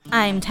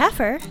I'm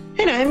Teffer.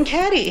 And I'm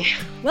Caddy.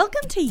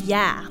 Welcome to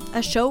Yeah,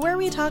 a show where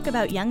we talk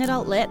about young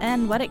adult lit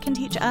and what it can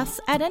teach us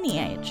at any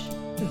age.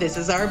 This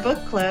is our book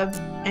club,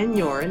 and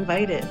you're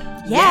invited.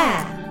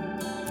 Yeah!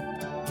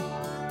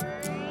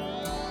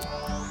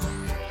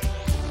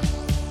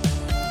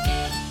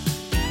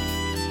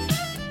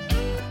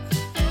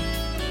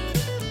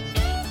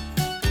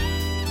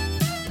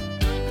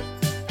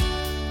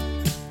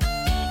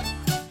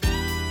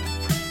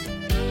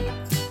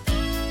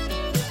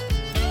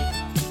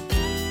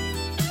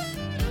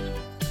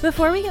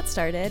 Before we get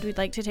started, we'd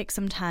like to take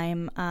some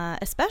time,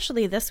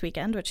 especially this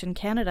weekend, which in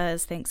Canada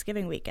is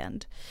Thanksgiving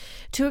weekend,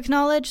 to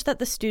acknowledge that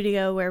the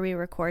studio where we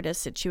record is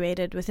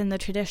situated within the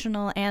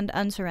traditional and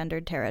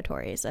unsurrendered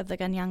territories of the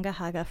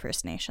Kanien'kehá:ka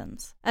First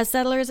Nations. As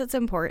settlers, it's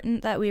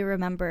important that we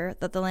remember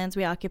that the lands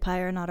we occupy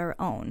are not our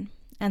own,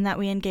 and that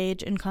we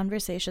engage in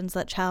conversations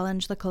that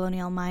challenge the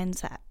colonial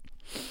mindset.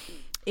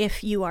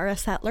 If you are a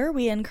settler,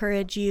 we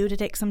encourage you to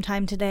take some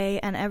time today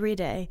and every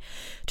day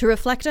to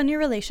reflect on your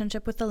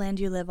relationship with the land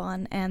you live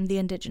on and the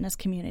Indigenous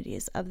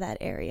communities of that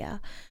area.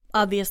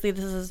 Obviously,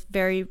 this is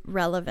very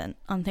relevant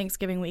on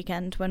Thanksgiving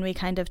weekend when we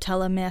kind of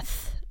tell a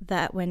myth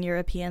that when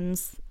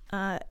Europeans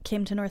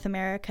came to North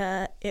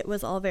America, it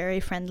was all very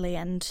friendly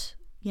and,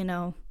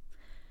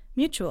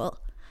 mutual.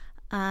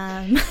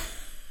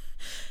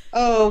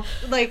 Oh,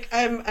 like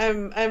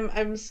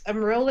I'm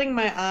rolling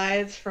my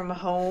eyes from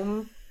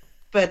home.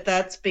 But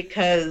that's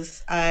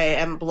because I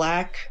am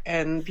Black,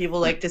 and people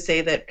like to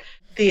say that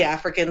the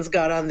Africans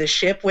got on the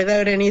ship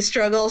without any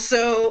struggle.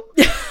 So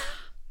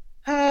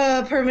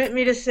permit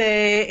me to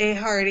say a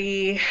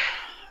hearty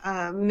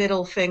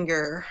middle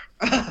finger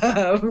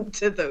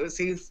to those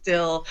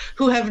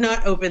who have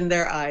not opened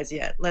their eyes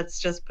yet. Let's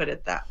just put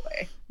it that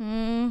way.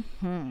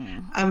 Mm-hmm.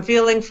 I'm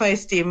feeling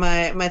feisty.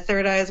 My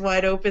third eye is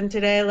wide open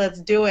today.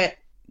 Let's do it.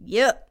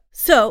 Yep.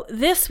 So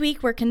this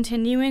week we're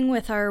continuing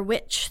with our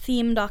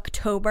witch-themed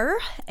October,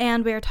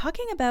 and we're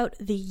talking about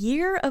The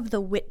Year of the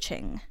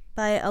Witching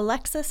by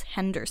Alexis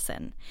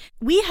Henderson.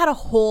 We had a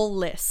whole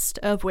list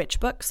of witch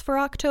books for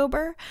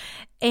October,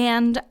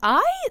 and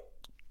I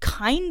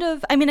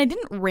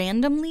didn't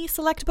randomly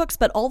select books,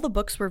 but all the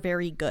books were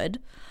very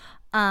good.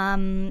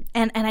 And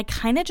I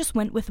kind of just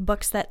went with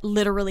books that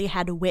literally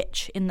had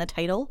witch in the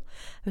title.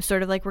 It was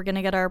sort of like we're going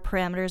to get our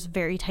parameters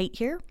very tight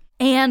here.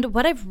 And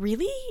what I've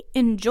really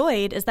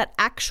enjoyed is that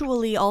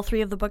actually all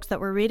three of the books that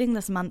we're reading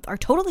this month are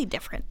totally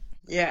different.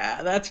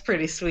 Yeah, that's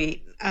pretty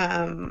sweet.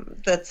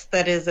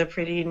 That is a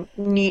pretty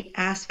neat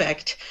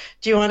aspect.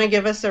 Do you want to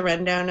give us a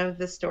rundown of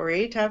the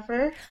story,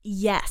 Teffer?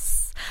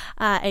 Yes.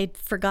 I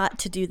forgot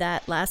to do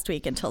that last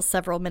week until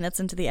several minutes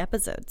into the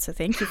episode, so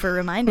thank you for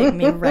reminding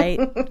me right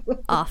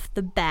off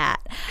the bat.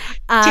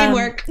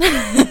 Teamwork.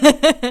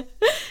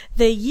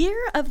 The Year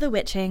of the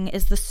Witching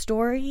is the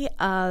story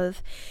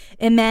of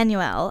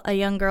Emmanuelle, a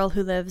young girl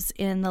who lives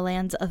in the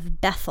lands of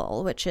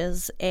Bethel, which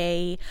is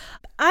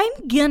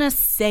I'm gonna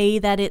say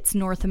that it's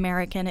North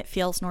American. It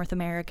feels North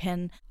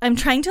American. I'm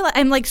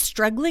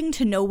struggling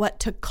to know what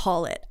to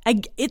call it.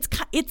 It's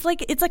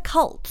a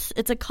cult.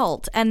 It's a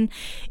cult, and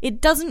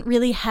it doesn't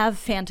really have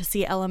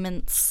fantasy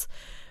elements.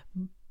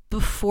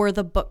 Before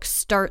the book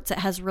starts, it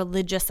has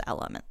religious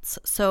elements.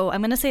 So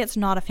I'm going to say it's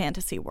not a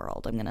fantasy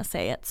world. I'm going to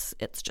say it's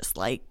just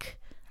like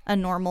a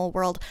normal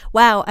world.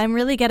 Wow, I'm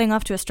really getting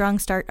off to a strong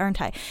start,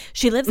 aren't I?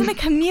 She lives in a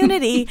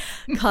community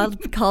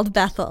called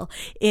Bethel.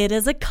 It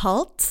is a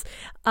cult.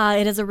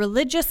 It is a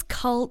religious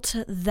cult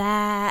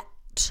that,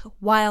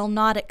 while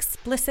not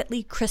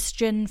explicitly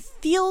Christian,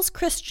 feels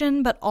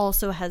Christian, but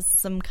also has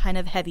some kind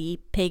of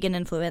heavy pagan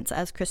influence,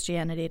 as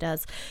Christianity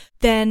does.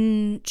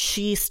 Then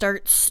she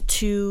starts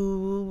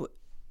to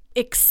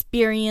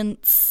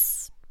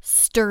experience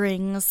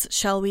stirrings,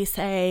 shall we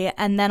say,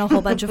 and then a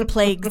whole bunch of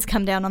plagues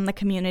come down on the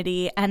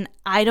community. And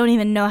I don't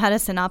even know how to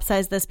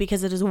synopsize this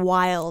because it is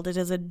wild. It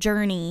is a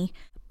journey,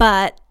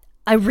 but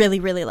I really,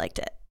 really liked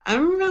it.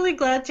 I'm really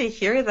glad to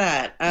hear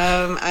that.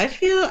 I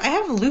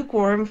have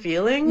lukewarm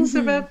feelings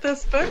about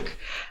this book.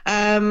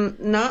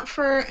 Not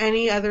for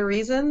any other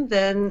reason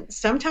than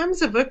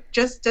sometimes a book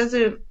just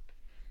doesn't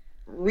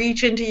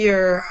reach into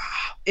your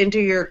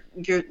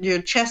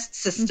chest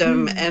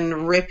system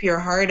and rip your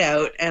heart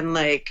out and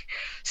like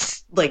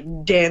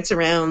dance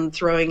around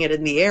throwing it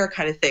in the air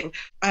kind of thing.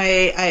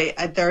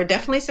 I there are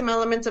definitely some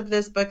elements of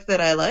this book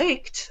that I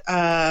liked,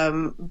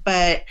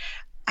 but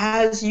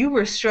as you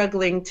were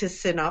struggling to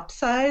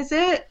synopsize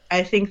it,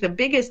 I think the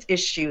biggest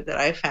issue that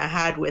I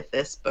had with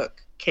this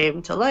book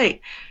came to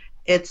light.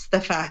 It's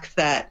the fact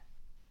that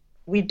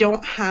we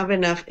don't have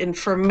enough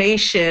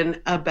information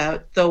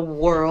about the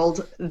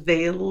world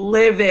they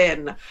live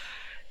in.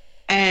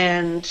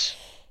 And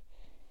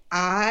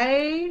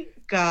I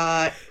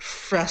got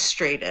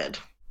frustrated.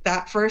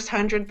 That first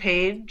 100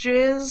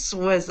 pages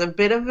was a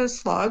bit of a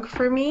slog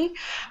for me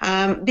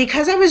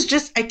because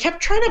I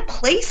kept trying to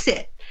place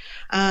it.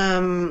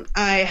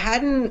 I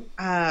hadn't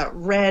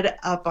read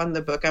up on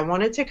the book. I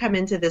wanted to come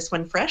into this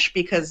one fresh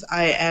because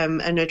I am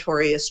a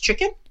notorious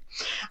chicken.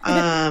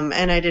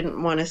 And I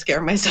didn't want to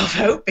scare myself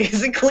out,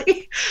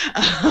 basically.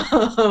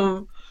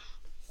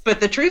 But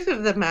the truth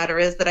of the matter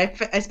is that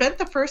I spent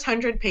the first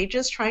 100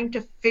 pages trying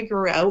to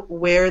figure out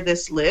where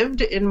this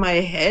lived in my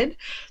head.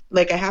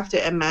 Like, I have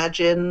to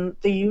imagine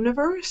the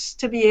universe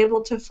to be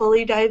able to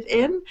fully dive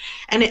in.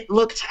 And it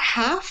looked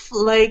half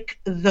like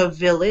The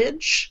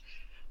Village,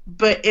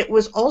 but it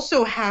was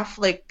also half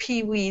like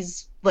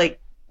Pee-wee's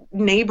like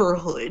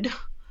neighborhood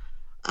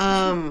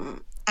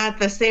at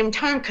the same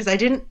time, because I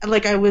didn't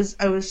like I was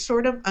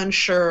sort of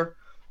unsure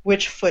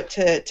which foot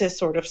to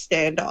sort of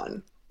stand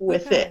on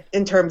with it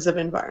in terms of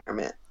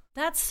environment.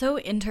 That's so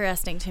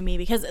interesting to me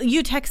because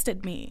you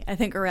texted me, I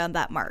think, around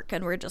that mark,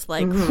 and we're just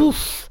like,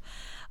 whoof.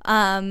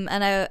 And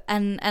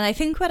I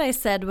think what I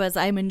said was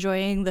I'm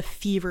enjoying the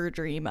fever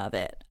dream of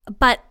it.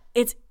 But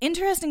it's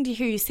interesting to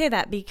hear you say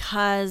that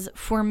because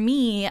for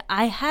me,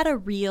 I had a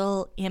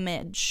real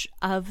image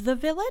of the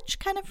village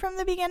kind of from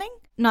the beginning.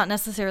 Not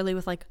necessarily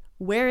with like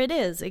where it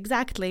is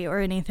exactly or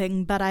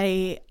anything, but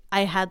I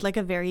had like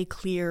a very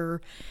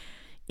clear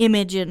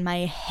image in my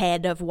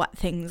head of what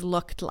things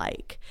looked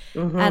like.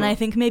 And I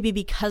think maybe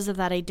because of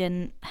that, I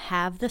didn't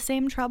have the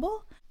same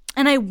trouble.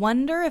 And I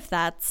wonder if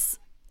that's,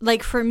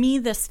 like, for me,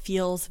 this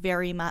feels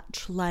very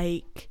much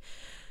like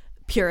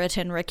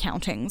Puritan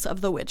recountings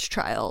of the witch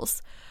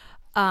trials,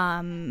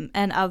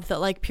 and of the,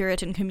 like,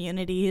 Puritan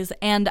communities.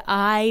 And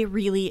I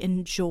really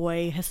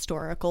enjoy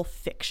historical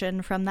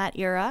fiction from that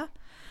era.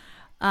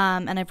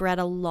 And I've read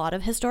a lot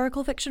of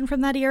historical fiction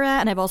from that era,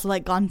 and I've also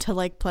like gone to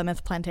like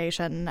Plymouth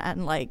Plantation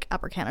and like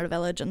Upper Canada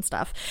Village and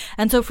stuff.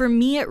 And so for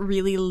me, it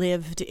really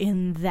lived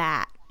in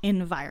that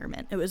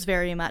environment. It was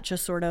very much a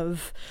sort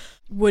of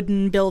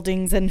wooden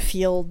buildings and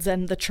fields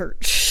and the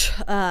church.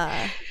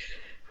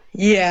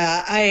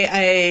 Yeah,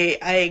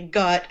 I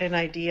got an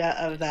idea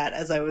of that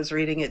as I was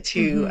reading it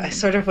too. I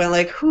sort of went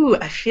like,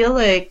 I feel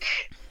like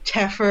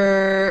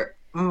Teffer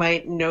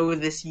might know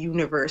this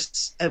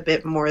universe a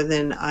bit more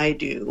than I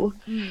do.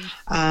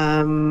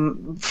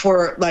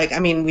 For like, I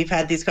mean, we've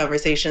had these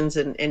conversations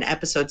in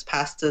episodes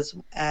past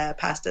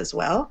as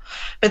well,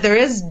 but there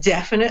is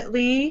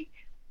definitely,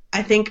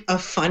 I think, a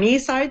funny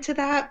side to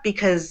that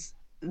because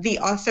the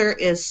author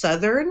is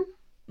Southern.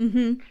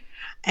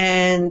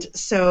 And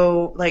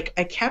so like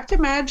I kept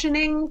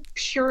imagining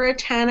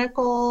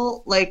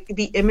puritanical, like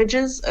the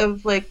images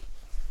of like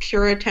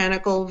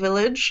puritanical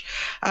village,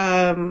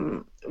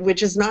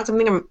 which is not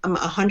something I'm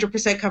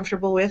 100%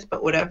 comfortable with,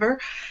 but whatever.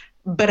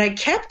 But I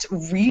kept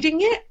reading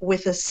it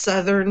with a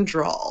Southern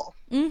drawl.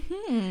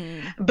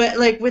 But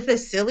like with a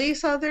silly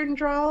Southern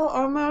drawl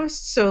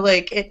almost. So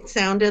like it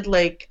sounded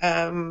like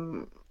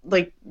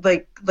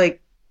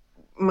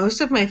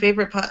most of my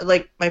favorite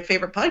my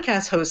favorite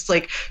podcast hosts,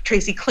 like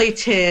Tracy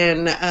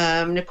Clayton,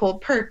 Nicole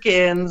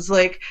Perkins,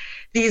 like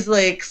these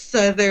like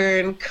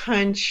Southern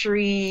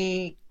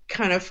country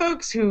kind of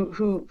folks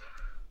who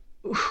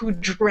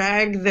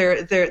drag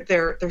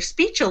their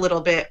speech a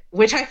little bit,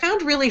 which I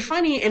found really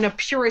funny in a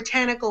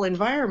puritanical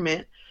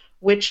environment,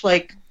 which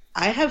like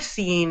I have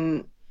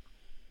seen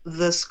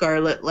The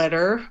Scarlet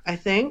Letter, I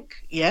think.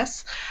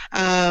 Yes.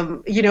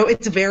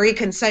 It's very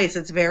concise.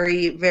 It's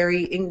very,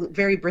 very,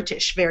 very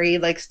British, very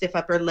like stiff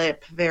upper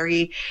lip,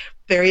 very,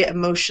 very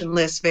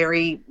emotionless,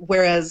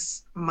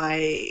 whereas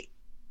my,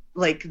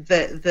 like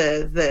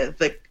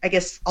the I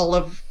guess all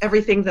of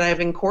everything that I've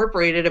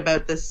incorporated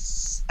about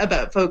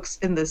folks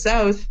in the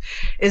South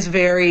is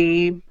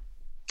very,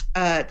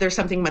 there's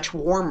something much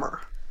warmer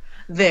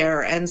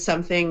there, and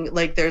something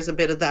like there's a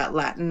bit of that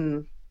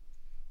Latin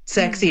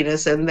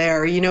sexiness in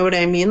there, you know what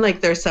I mean? Like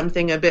there's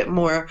something a bit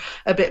more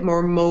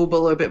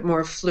mobile, a bit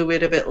more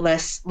fluid, a bit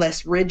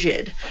less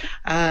rigid,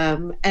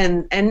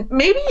 and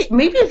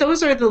maybe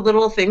those are the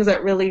little things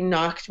that really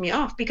knocked me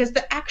off, because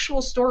the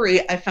actual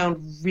story I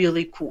found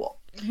really cool.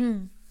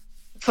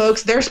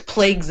 Folks, there's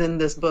plagues in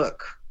this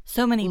book.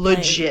 So many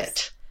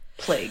legit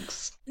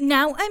plagues.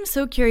 Now I'm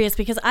so curious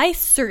because I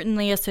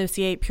certainly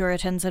associate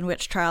Puritans and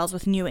witch trials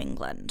with New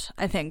England.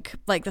 I think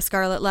like The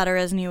Scarlet Letter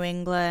is New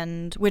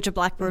England, Witch of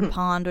Blackbird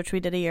Pond, which we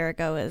did a year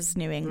ago, is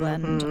New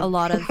England. A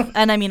lot of,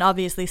 and I mean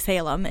obviously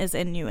Salem is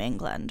in New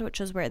England, which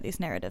is where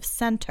these narratives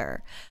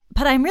center.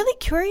 But I'm really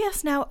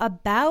curious now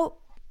about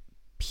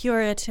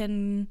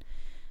Puritan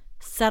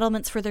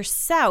settlements further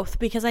south,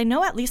 because I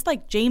know at least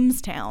like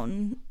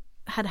Jamestown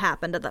had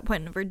happened at that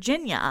point in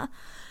Virginia.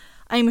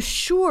 I'm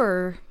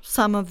sure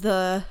some of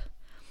the,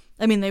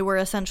 I mean, they were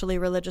essentially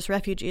religious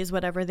refugees,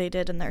 whatever they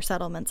did in their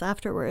settlements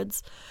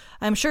afterwards.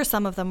 I'm sure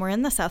some of them were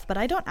in the South, but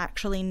I don't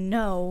actually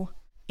know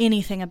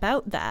anything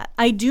about that.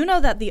 I do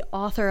know that the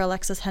author,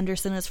 Alexis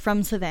Henderson, is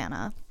from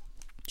Savannah,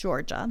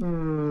 Georgia,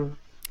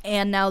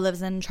 and now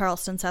lives in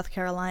Charleston, South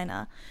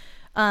Carolina.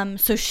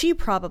 So she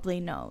probably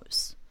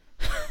knows.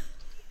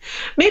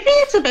 Maybe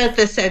it's about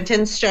the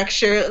sentence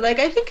structure. Like,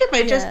 I think it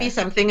might just be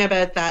something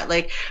about that,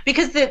 like,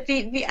 because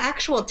the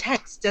actual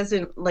text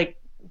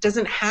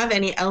doesn't have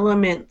any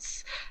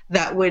elements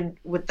that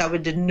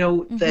would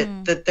denote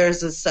that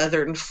there's a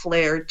Southern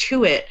flair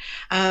to it.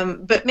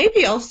 But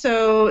maybe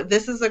also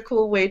this is a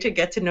cool way to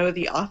get to know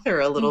the author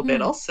a little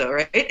bit also,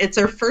 right? It's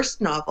her first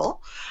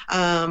novel.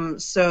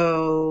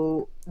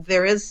 So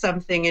there is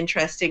something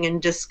interesting in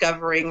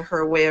discovering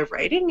her way of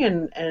writing,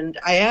 and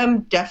I am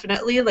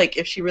definitely, like,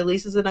 if she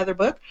releases another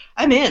book,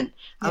 I'm in.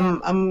 Yeah.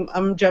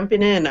 I'm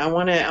jumping in. I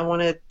want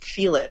to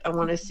feel it. I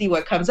want to see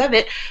what comes of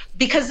it,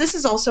 because this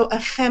is also a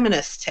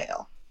feminist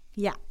tale.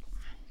 Yeah.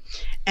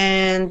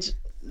 And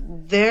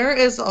there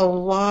is a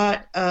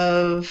lot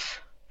of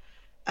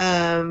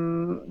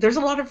there's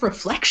a lot of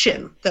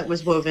reflection that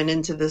was woven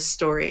into this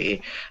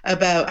story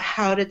about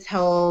how to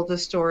tell the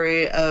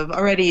story of,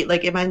 already,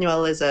 like,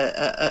 Emmanuelle is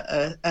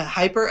a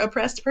hyper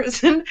oppressed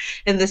person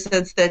in the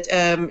sense that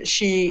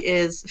she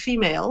is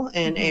female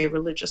in a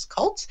religious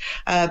cult,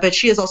 but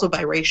she is also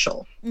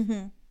biracial.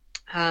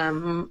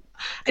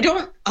 I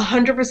don't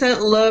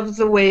 100% love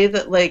the way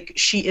that, like,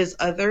 she is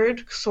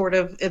othered sort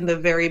of in the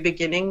very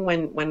beginning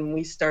when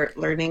we start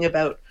learning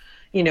about,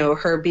 you know,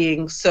 her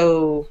being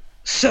so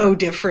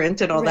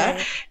different and all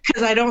that,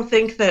 because I don't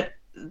think that,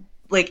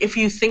 like, if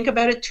you think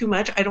about it too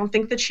much, I don't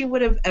think that she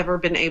would have ever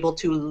been able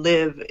to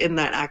live in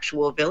that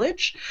actual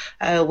village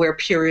where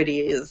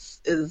purity is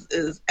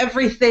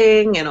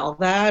everything and all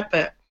that.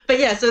 But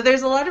yeah, so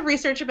there's a lot of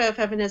research about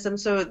feminism.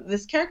 So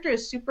this character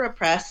is super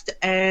oppressed,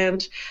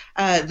 and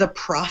the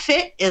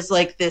prophet is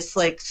like this,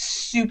 like,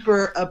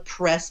 super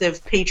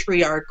oppressive,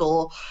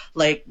 patriarchal,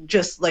 like,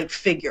 just like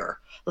figure.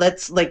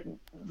 Let's like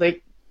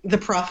the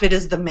prophet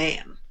is the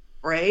man,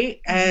 right?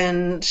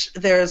 And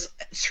there's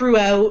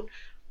throughout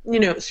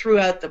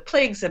the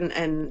plagues,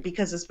 and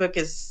because this book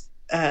is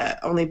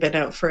only been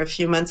out for a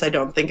few months, I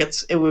don't think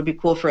it would be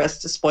cool for us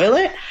to spoil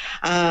it.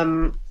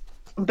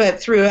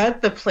 But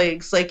throughout the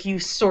plagues, like, you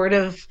sort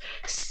of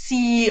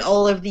see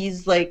all of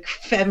these, like,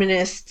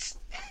 feminist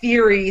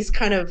theories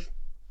kind of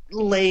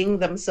laying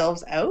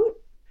themselves out,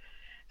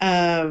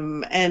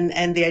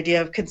 and the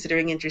idea of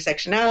considering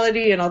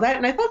intersectionality and all that.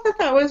 And I thought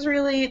that was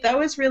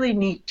really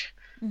neat.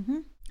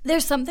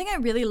 There's something I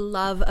really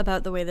love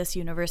about the way this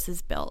universe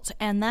is built,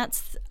 and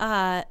that's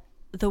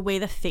the way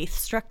the faith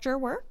structure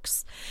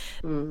works,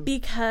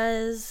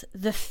 because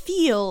the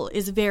feel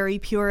is very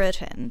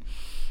Puritan.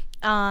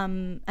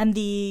 And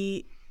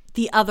the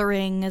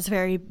othering is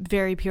very,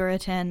 very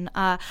Puritan.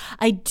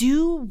 I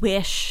do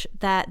wish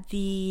that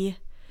the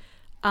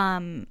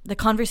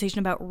conversation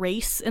about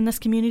race in this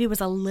community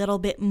was a little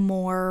bit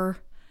more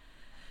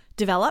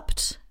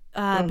developed,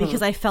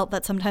 because I felt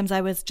that sometimes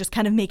I was just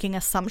kind of making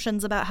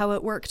assumptions about how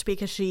it worked,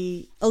 because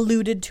she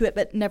alluded to it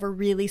but never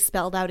really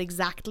spelled out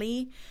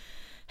exactly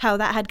how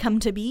that had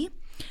come to be.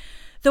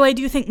 Though I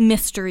do think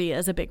mystery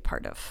is a big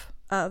part of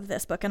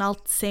this book, and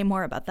I'll say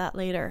more about that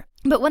later.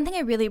 But one thing I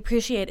really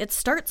appreciate, it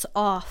starts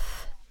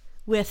off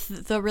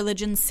with the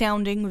religion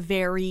sounding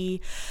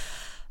very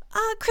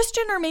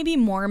Christian or maybe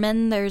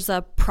Mormon. There's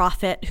a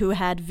prophet who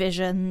had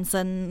visions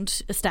and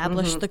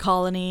established the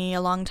colony a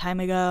long time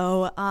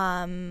ago.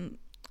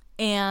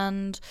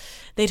 And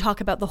they talk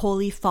about the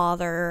Holy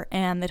Father,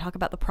 and they talk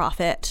about the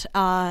prophet.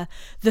 The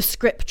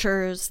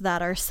scriptures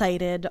that are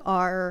cited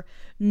are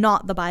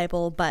not the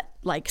Bible, but,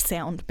 like,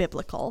 sound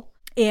biblical.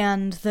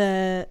 And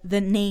the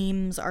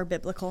names are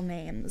biblical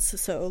names.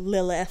 So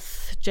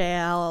Lilith,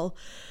 Jael,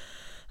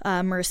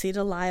 Mercy,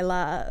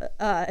 Delilah,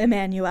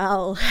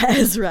 Emmanuelle,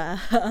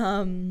 Ezra.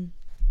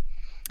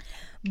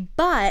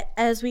 But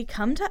as we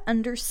come to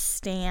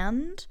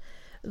understand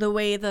the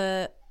way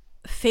the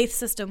faith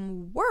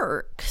system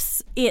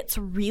works, it's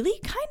really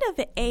kind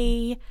of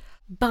a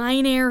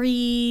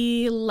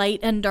binary light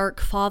and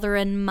dark father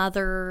and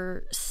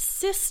mother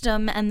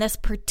system, and this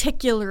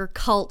particular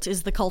cult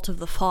is the cult of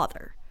the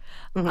father.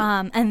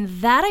 And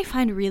that I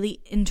find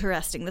really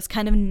interesting, this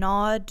kind of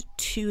nod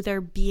to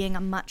there being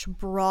a much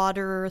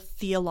broader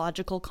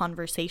theological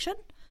conversation,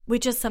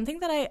 which is something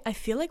that I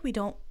feel like we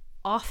don't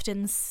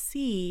often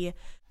see.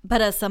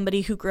 But as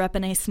somebody who grew up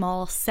in a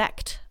small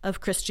sect of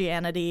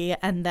Christianity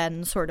and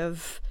then sort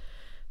of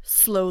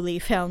slowly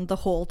found the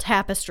whole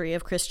tapestry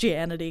of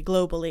Christianity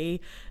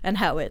globally and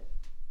how it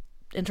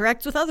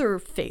interacts with other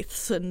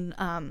faiths, and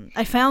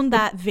I found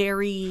that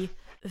very,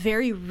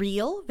 very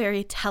real,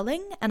 very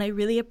telling, and I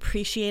really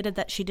appreciated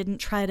that she didn't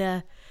try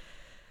to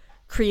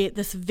create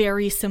this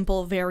very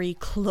simple, very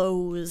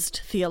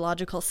closed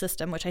theological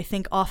system, which I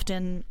think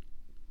often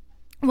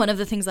one of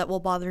the things that will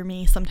bother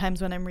me sometimes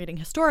when I'm reading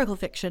historical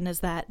fiction is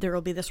that there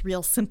will be this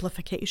real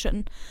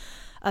simplification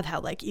of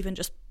how, like, even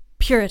just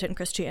Puritan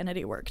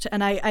Christianity worked.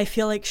 And I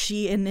feel like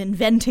she, in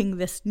inventing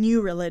this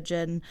new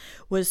religion,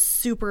 was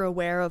super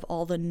aware of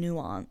all the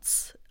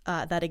nuance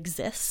that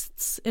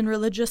exists in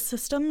religious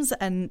systems,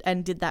 and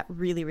did that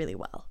really, really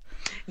well.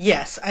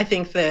 Yes, I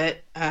think that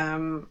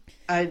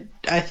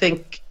I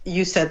think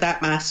you said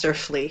that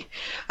masterfully.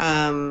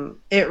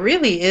 It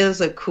really is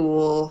a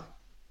cool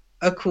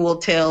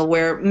tale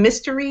where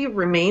mystery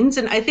remains,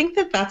 and I think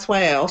that that's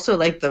why I also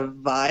like the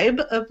vibe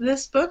of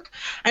this book.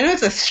 I know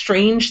it's a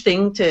strange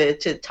thing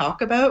to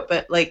talk about,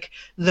 but, like,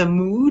 the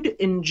mood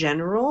in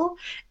general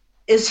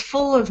is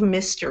full of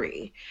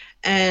mystery.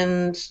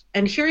 And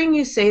hearing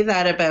you say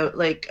that about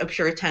like a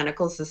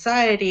puritanical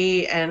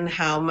society and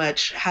how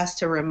much has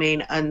to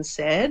remain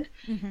unsaid,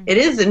 it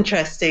is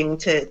interesting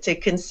to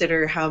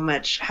consider how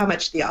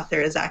much the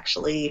author has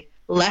actually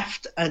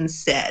left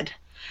unsaid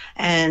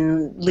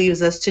and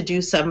leaves us to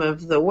do some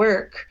of the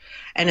work.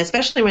 And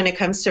especially when it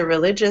comes to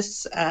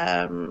religious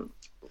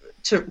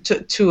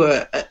to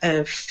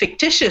a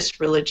fictitious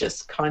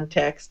religious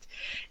context,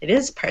 it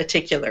is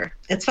particular.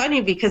 It's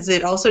funny because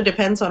it also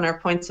depends on our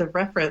points of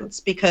reference,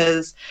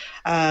 because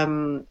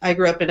I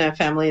grew up in a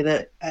family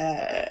that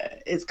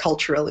is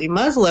culturally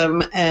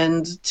Muslim,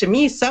 and to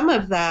me some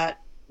of that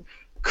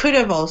could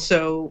have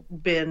also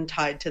been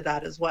tied to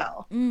that as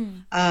well,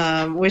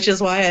 which is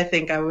why I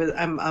think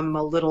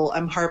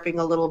I'm harping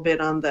a little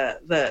bit on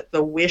the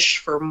wish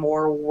for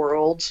more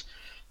world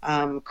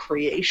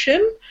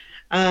creation.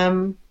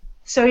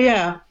 So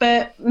yeah,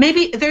 but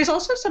maybe there's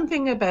also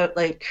something about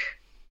like,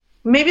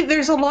 maybe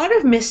there's a lot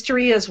of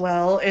mystery as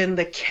well in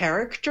the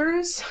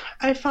characters,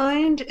 I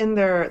find, in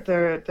their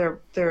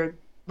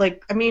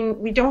like, I mean,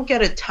 we don't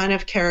get a ton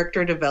of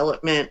character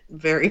development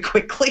very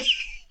quickly.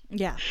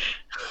 Yeah.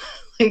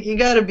 Like you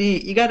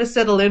gotta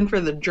settle in for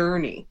the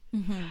journey.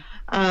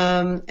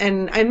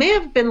 And I may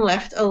have been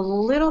left a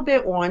little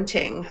bit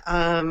wanting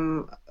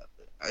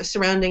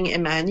surrounding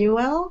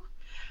Emmanuel.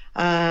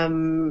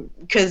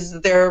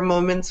 Because there are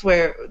moments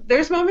where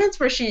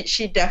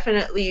she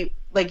definitely,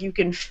 like, you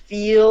can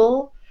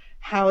feel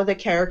how the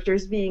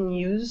character's being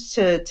used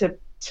to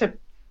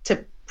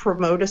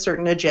promote a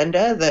certain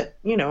agenda that,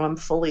 you know, I'm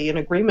fully in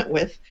agreement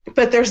with.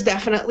 But there's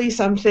definitely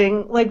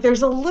something, like,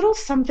 there's a little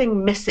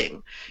something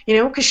missing, you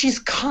know, because she's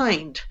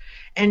kind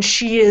and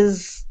she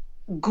is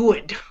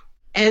good,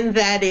 and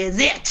that is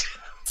it.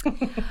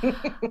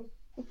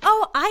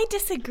 Oh, I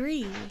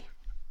disagree.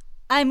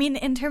 I mean,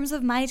 in terms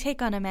of my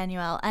take on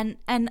Emmanuel, and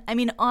I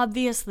mean,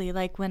 obviously,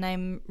 like, when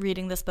I'm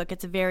reading this book,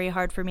 it's very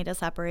hard for me to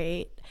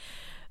separate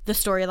the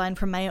storyline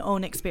from my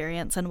own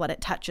experience and what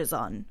it touches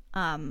on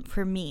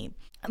for me.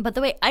 But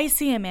the way I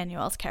see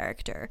Emmanuel's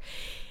character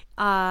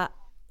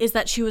is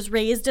that she was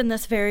raised in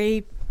this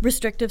very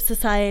restrictive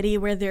society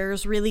where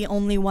there's really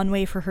only one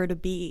way for her to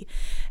be.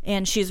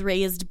 And she's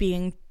raised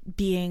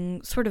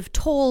being sort of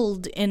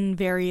told in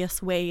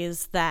various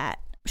ways that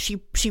she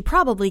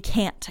probably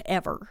can't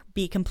ever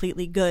be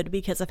completely good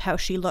because of how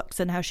she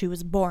looks and how she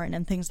was born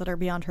and things that are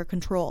beyond her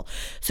control.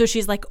 So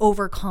she's like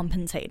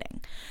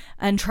overcompensating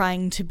and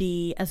trying to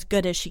be as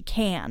good as she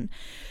can.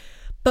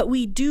 But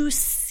we do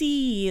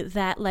see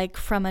that, like,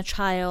 from a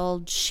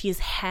child, she's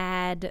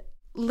had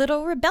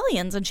little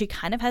rebellions, and she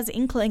kind of has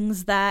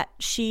inklings that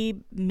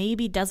she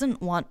maybe doesn't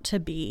want to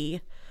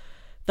be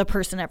the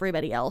person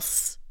everybody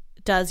else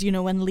does. You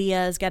know, when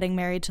Leah is getting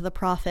married to the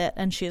prophet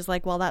and she's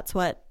like, well, that's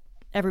what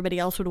everybody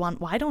else would want.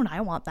 Why don't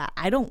I want that?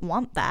 I don't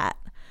want that.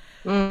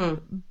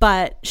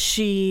 But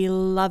she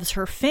loves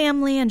her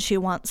family and she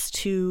wants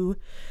to,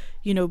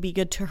 you know, be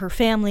good to her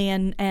family,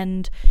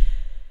 and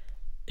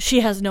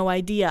she has no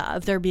idea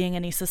of there being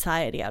any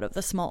society out of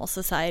the small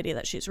society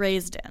that she's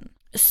raised in.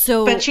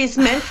 So, but she's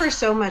meant for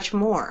so much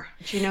more.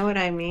 Do you know what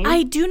I mean?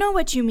 I do know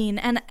what you mean,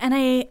 and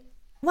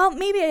well,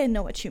 maybe I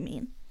know what you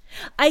mean.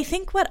 I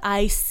think what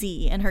I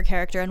see in her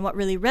character and what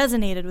really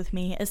resonated with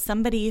me is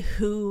somebody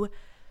who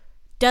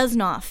does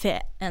not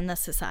fit in the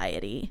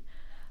society,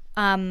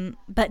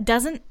 but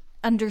doesn't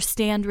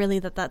understand really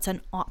that that's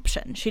an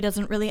option. She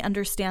doesn't really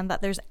understand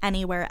that there's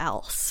anywhere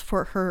else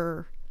for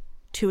her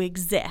to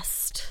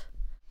exist.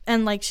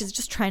 And, like, she's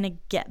just trying to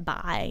get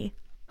by.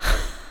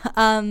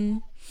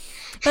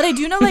 But I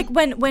do know, like,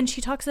 when she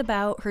talks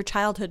about her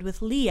childhood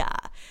with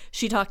Leah,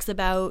 she talks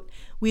about,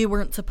 we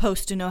weren't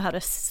supposed to know how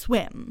to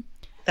swim.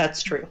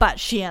 That's true. But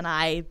she and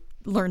I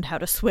learned how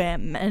to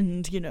swim,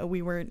 and, you know,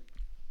 we weren't.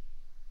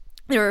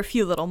 There are a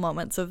few little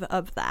moments of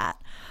that.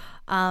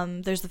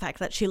 There's the fact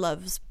that she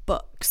loves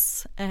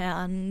books,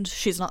 and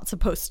she's not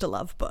supposed to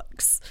love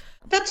books.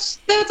 That's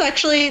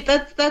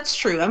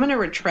true. I'm going to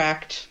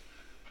retract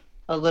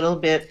a little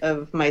bit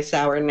of my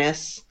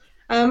sourness.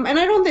 And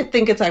I don't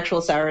think it's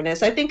actual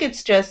sourness. I think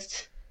it's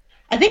just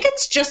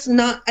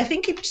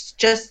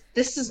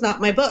this is not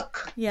my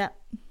book. Yeah.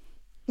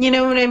 You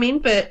know what I mean?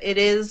 But it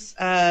is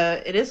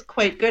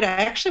quite good.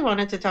 I actually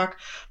wanted to talk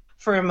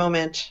for a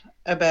moment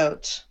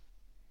about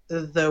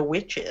the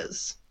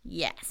witches.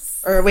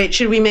 Yes. Or wait,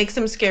 should we make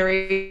some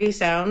scary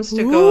sounds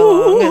to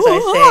go along as I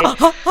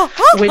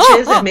say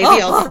witches, and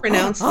maybe I'll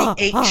pronounce the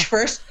H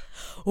first?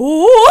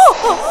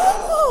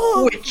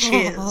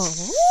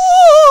 Witches.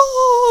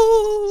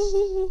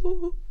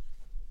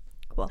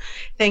 Cool.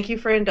 Thank you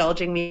for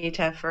indulging me,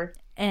 Teffer.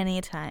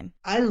 Anytime.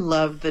 I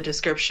love the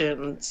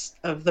descriptions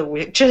of the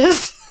witches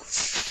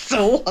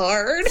so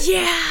hard.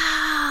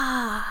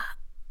 Yeah.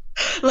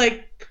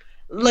 Like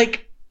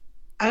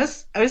I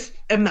was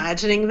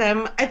imagining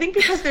them. I think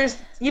because there's,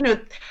 you know,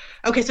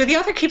 okay, so the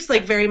author keeps,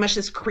 like, very much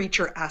this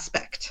creature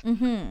aspect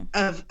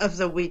of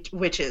the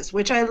witches,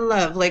 which I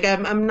love. Like,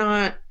 I'm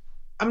not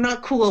I'm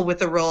not cool with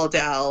the Roald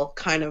Dahl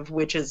kind of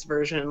witches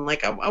version.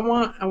 Like I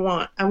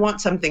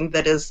want something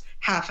that is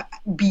half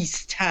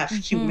beast, half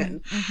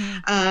human.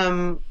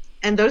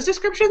 And those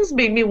descriptions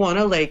made me want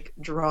to like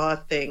draw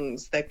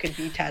things that could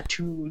be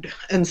tattooed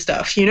and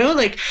stuff, you know,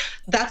 like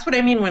that's what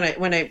I mean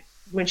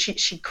when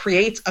she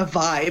creates a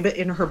vibe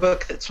in her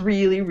book that's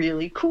really,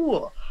 really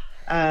cool.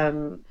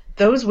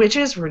 Those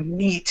witches were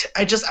neat.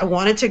 I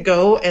wanted to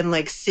go and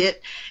like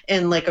sit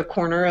in like a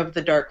corner of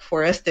the dark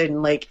forest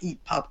and like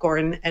eat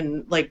popcorn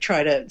and like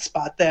try to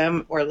spot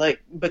them or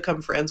like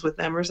become friends with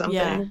them or something.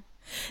 Yeah.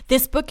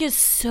 This book is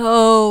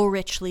so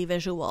richly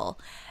visual,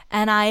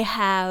 and I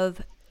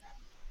have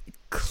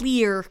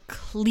clear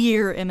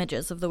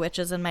images of the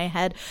witches in my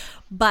head,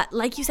 but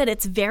like you said,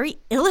 it's very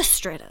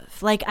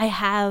illustrative. Like I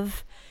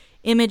have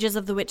images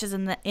of the witches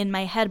in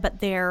my head, but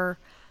they're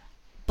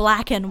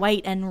black and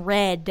white and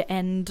red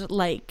and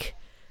like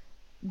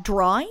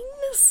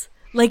drawings.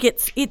 Like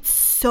it's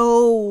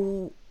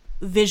so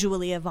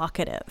visually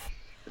evocative.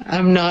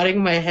 I'm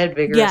nodding my head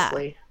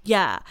vigorously.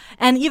 Yeah.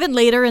 And even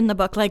later in the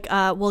book, like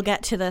we'll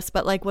get to this,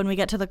 but like when we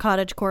get to the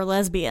cottagecore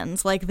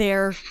lesbians, like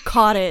their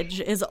cottage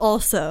is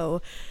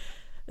also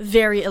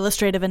very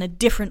illustrative in a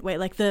different way.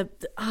 Like this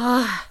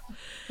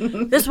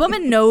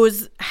woman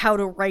knows how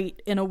to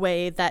write in a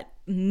way that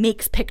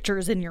makes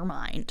pictures in your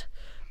mind.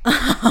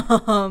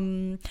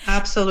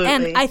 Absolutely.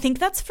 And I think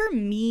that's for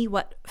me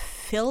what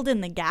filled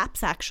in the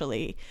gaps,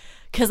 actually,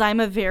 because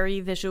I'm a very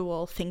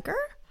visual thinker.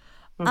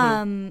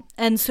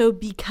 And so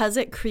because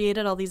it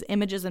created all these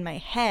images in my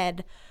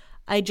head,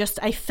 I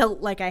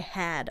felt like I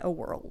had a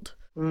world.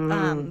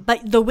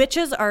 But the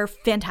witches are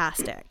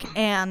fantastic,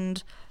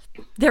 and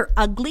they're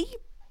ugly.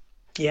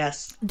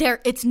 Yes.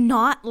 It's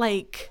not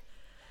like,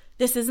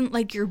 this isn't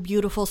like your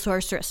beautiful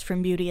sorceress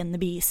from Beauty and the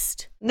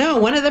Beast. No,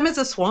 one of them is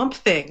a swamp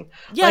thing.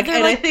 Yeah,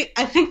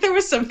 I think there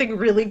was something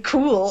really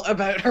cool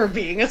about her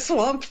being a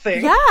swamp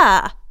thing.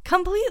 Yeah,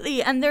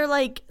 completely. And they're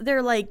like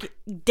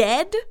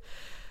dead.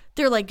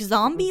 They're like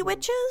zombie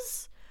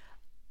witches.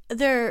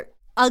 They're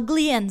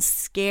ugly and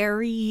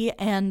scary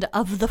and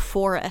of the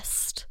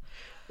forest.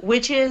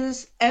 Which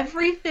is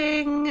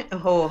everything.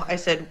 Oh, I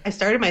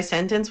started my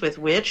sentence with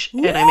witch,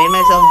 and I made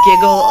myself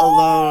giggle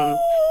alone.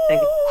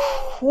 Like,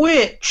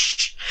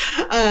 witch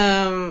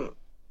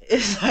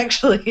is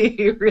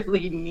actually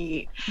really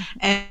neat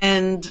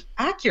and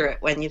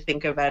accurate when you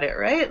think about it,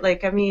 right?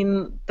 Like, I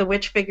mean, the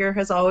witch figure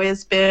has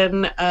always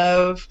been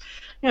of,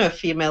 you know, a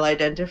female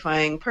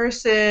identifying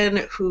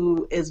person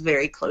who is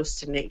very close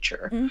to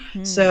nature.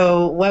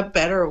 So what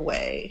better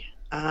way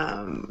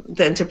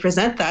than to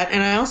present that?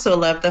 And I also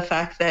love the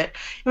fact that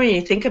when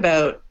you think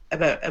about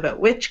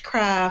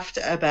witchcraft,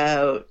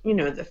 about, you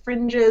know, the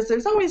fringes,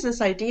 there's always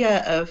this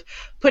idea of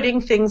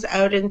putting things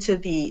out into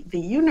the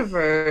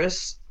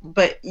universe,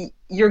 but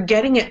you're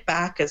getting it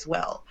back as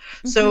well.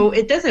 So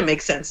it doesn't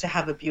make sense to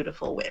have a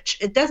beautiful witch.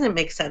 It doesn't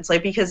make sense,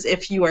 like, because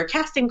if you are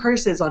casting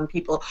curses on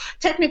people,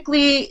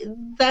 technically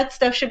that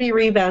stuff should be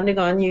rebounding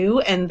on you,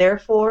 and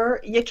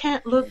therefore you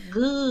can't look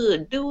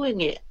good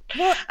doing it.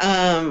 Well,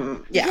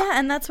 yeah,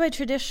 and that's why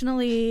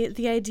traditionally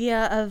the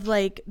idea of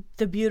like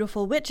the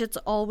beautiful witch, it's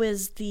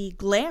always the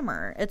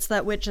glamour. It's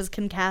that witches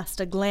can cast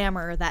a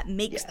glamour that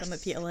makes them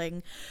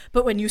appealing.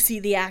 But when you see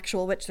the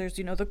actual witch, there's,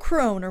 you know, the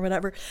crone or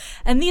whatever.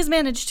 And these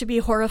manage to be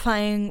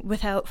horrifying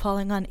without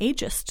falling on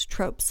ageist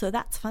tropes, so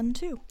that's fun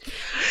too.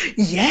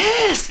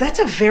 Yes, that's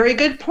a very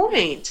good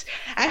point.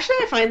 Actually,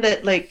 I find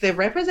that like the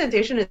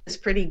representation is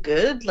pretty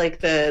good. Like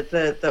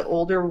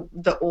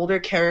the older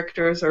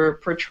characters are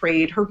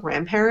portrayed her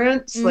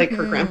grandparents, like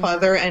her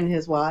grandfather and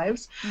his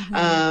wives,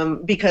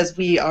 because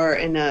we are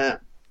in a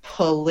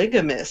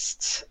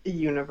polygamist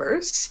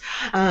universe,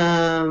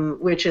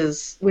 which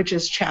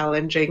is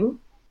challenging.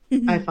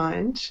 I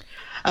find.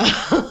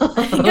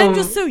 I think I'm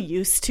just so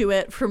used to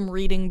it from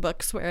reading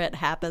books where it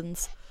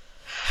happens.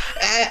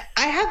 I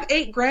have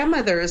 8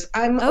 grandmothers.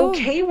 I'm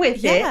okay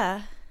with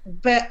it,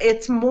 but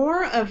it's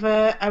more of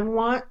a I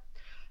want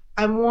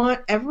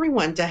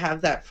everyone to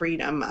have that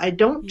freedom. I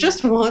don't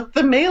just want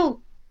the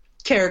male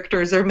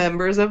characters or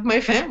members of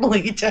my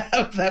family to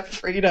have that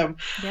freedom.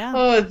 Yeah.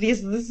 Oh,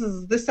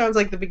 this sounds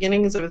like the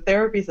beginnings of a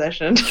therapy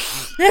session.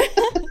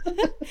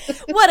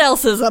 What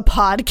else is a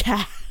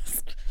podcast?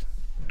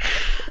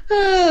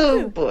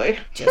 Oh boy.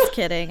 Just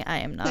kidding. I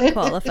am not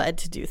qualified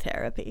to do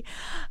therapy.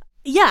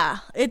 Yeah,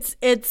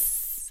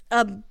 it's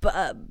an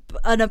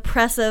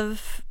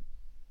oppressive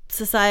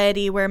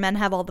society where men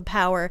have all the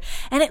power,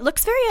 and it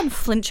looks very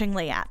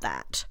unflinchingly at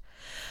that.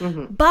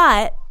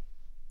 But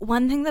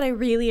one thing that I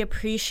really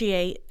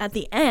appreciate at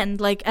the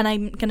end, like, and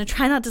I'm going to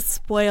try not to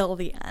spoil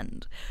the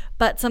end,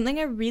 but something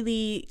I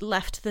really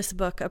left this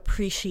book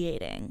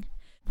appreciating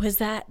was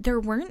that there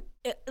weren't,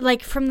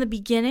 like, from the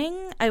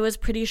beginning, I was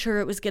pretty sure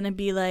it was going to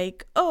be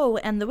like, oh,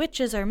 and the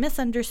witches are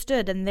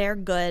misunderstood and they're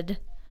good,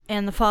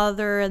 and the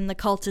father and the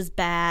cult is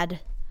bad,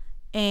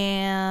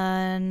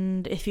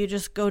 and if you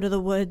just go to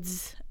the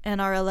woods and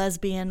are a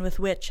lesbian with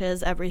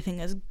witches, everything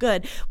is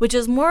good, which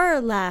is more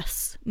or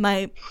less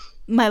my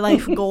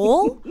life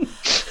goal.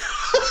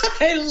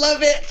 I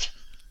love it.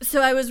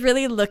 So I was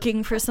really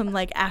looking for some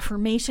like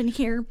affirmation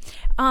here,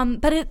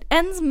 but it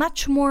ends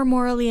much more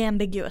morally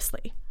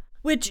ambiguously,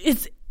 which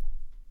is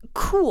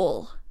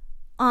cool.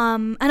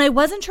 And I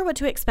wasn't sure what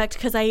to expect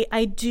because I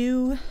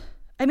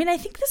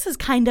think this is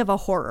kind of a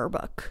horror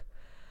book,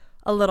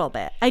 a little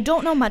bit. I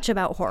don't know much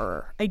about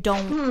horror. I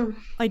don't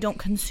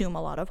consume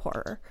a lot of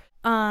horror.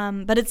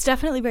 But it's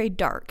definitely very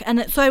dark.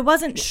 And so I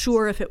wasn't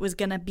sure if it was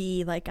going to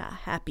be like a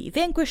happy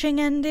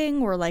vanquishing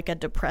ending or like a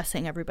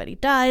depressing everybody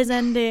dies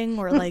ending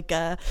or like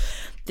the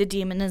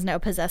demon is now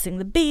possessing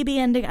the baby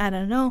ending. I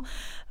don't know.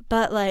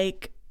 But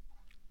like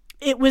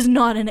it was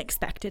not an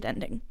expected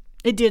ending.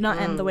 It did not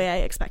end the way I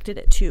expected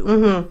it to.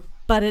 Mm-hmm.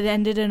 But it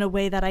ended in a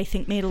way that I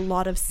think made a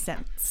lot of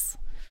sense.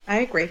 I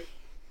agree.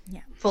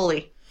 Yeah.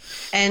 Fully.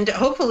 And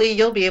hopefully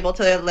you'll be able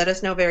to let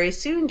us know very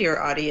soon, dear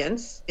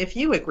audience, if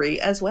you agree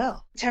as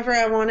well.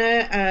 Tevra,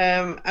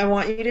 I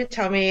want you to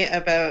tell me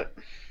about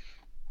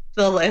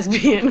the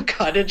lesbian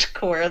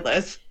cottagecore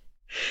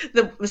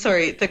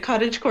the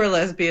cottagecore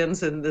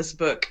lesbians in this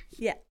book.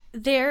 Yeah.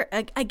 There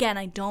again,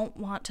 I don't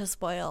want to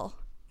spoil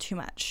too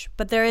much,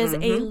 but there is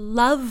a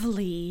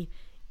lovely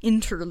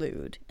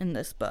interlude in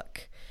this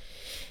book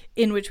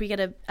in which we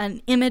get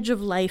an image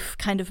of life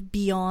kind of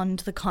beyond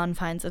the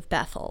confines of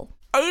Bethel.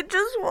 I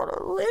just want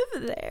to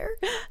live there.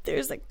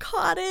 There's a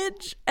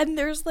cottage, and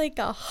there's like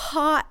a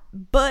hot,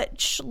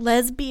 butch,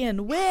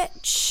 lesbian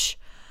witch.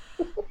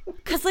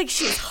 Because, like,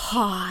 she's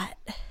hot.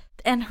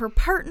 And her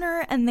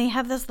partner, and they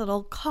have this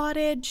little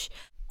cottage,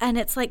 and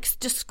it's, like,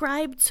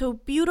 described so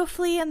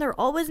beautifully, and they're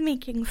always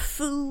making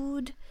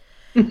food.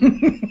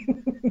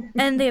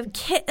 And they have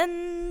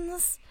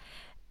kittens,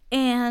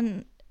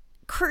 and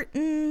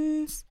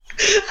curtains.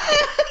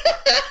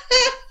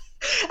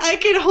 I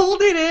can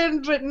hold it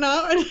in, but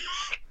not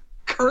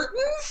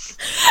curtains?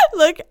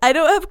 Look, I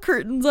don't have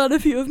curtains on a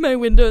few of my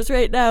windows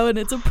right now, and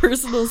it's a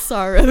personal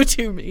sorrow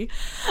to me.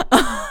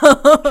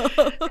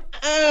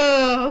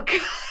 Oh,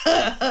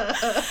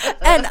 God.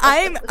 And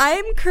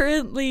I'm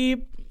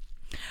currently...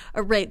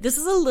 Right, this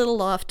is a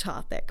little off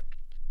topic.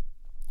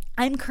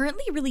 I'm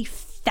currently really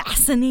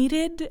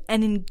fascinated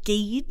and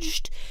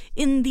engaged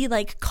in the,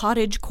 like,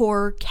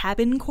 cottagecore,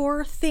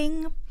 cabincore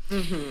thing.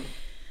 Mm-hmm.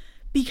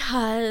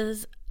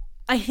 Because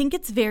I think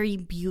it's very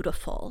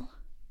beautiful.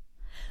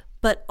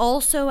 But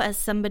also as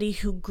somebody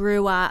who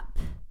grew up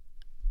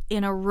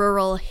in a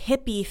rural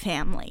hippie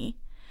family,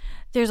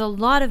 there's a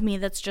lot of me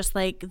that's just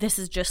like, this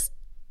is just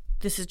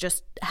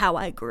how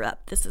I grew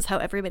up. This is how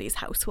everybody's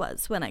house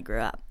was when I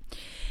grew up.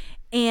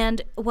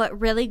 And what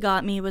really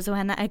got me was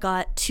when I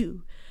got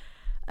to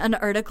an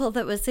article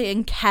that was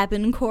saying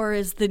cabincore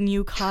is the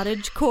new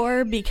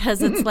cottagecore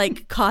because it's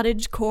like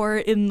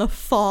cottagecore in the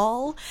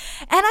fall.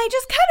 And I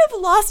just kind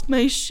of lost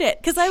my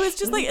shit because I was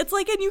just like, it's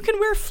like, and you can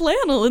wear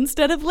flannel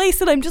instead of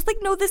lace. And I'm just like,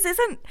 no, this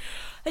isn't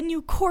a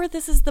new core.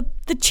 This is the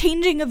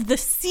changing of the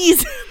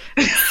season.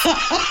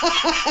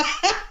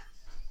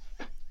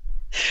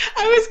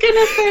 I was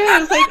gonna say, I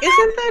was like,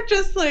 isn't that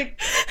just like,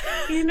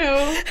 you know?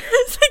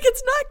 It's like,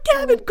 it's not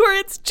cabincore,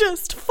 it's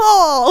just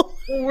fall.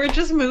 We're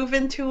just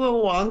moving to a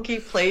wonky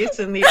place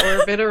in the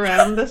orbit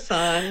around the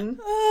sun.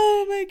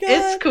 Oh my God.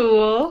 It's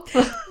cool.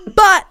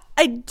 But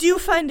I do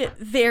find it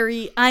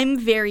I'm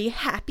very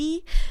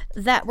happy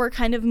that we're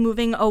kind of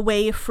moving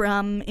away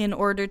from, in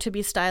order to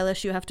be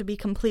stylish, you have to be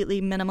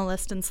completely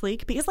minimalist and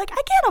sleek, because like,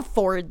 I can't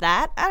afford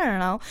that. I don't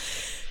know.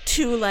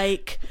 To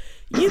like...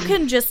 You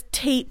can just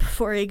tape,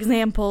 for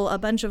example, a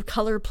bunch of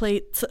color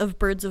plates of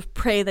birds of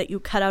prey that you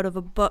cut out of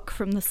a book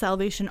from the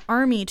Salvation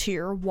Army to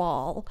your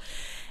wall.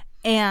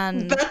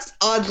 And that's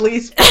oddly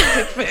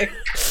specific.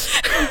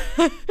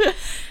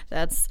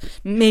 That's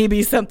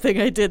maybe something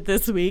I did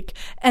this week,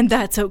 and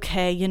that's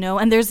okay, you know.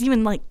 And there's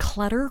even like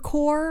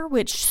cluttercore,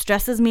 which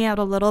stresses me out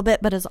a little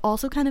bit, but is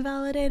also kind of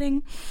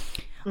validating.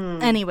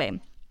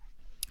 Anyway,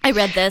 I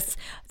read this.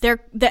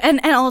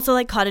 And also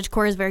like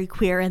cottagecore is very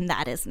queer, and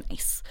that is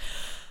nice.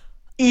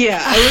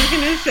 Yeah, I was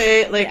going to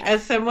say, like,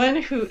 as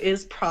someone who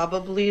is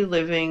probably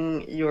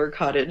living your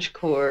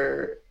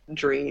cottagecore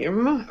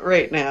dream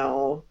right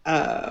now,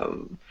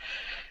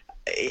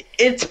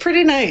 it's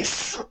pretty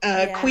nice.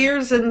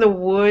 Queers in the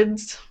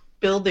woods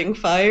building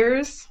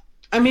fires.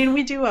 I mean,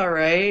 we do all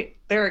right.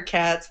 There are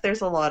cats.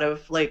 There's a lot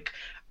of, like,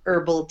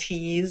 herbal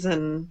teas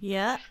and,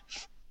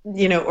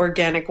 you know,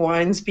 organic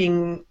wines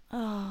being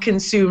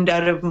consumed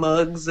out of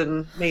mugs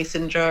and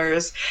mason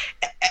jars.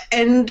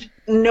 And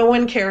no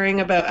one caring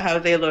about how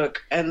they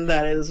look, and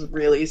that is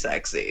really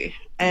sexy.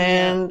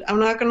 And I'm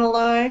not gonna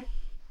lie,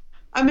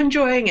 I'm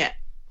enjoying it.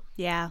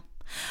 Yeah.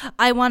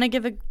 I want to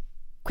give a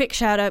quick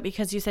shout out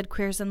because you said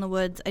Queers in the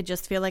Woods. I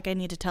just feel like I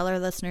need to tell our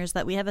listeners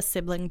that we have a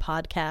sibling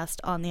podcast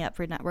on the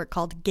Upford Network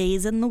called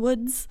Gays in the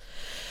Woods,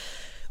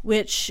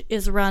 which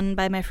is run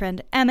by my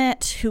friend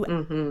Emmett,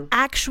 who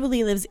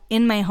actually lives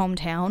in my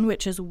hometown,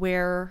 which is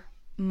where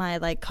my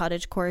like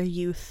cottagecore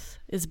youth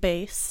is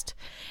based.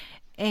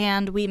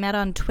 And we met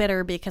on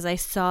Twitter because I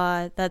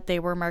saw that they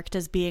were marked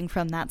as being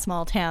from that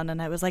small town.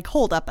 And I was like,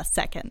 hold up a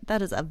second.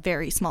 That is a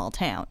very small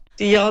town.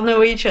 Do y'all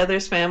know each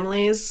other's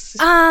families?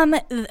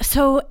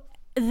 So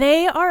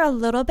They are a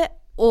little bit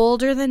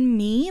older than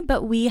me,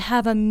 but we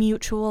have a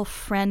mutual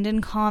friend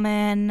in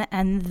common,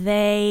 and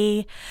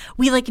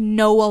we like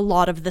know a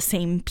lot of the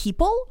same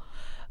people,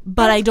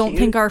 but I don't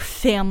think our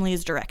family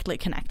is directly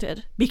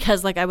connected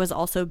because like I was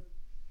also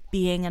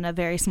being in a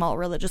very small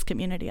religious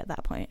community at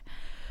that point.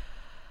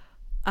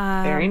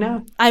 Fair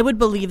enough. I would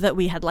believe that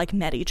we had like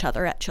met each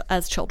other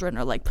as children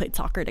or like played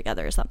soccer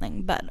together or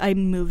something, but I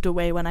moved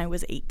away when I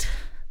was 8.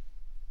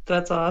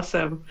 That's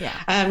awesome.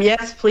 Yeah.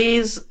 Yes,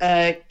 please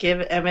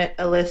give Emmett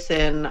a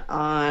listen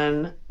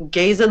on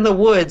Gaze in the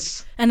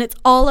Woods. And it's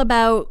all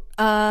about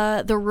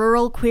the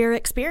rural queer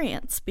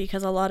experience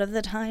because a lot of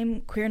the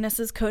time queerness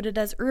is coded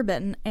as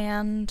urban,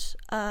 and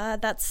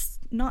that's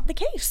not the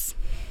case.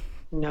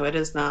 No, it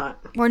is not.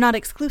 Or not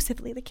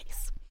exclusively the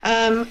case.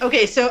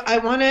 Okay, so I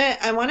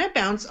wanna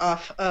bounce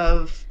off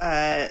of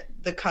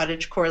the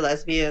cottagecore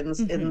lesbians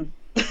in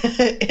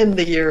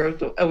the year of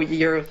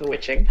the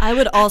witching. I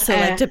would also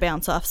like to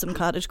bounce off some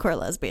cottagecore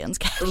lesbians.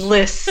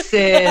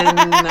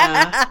 Listen,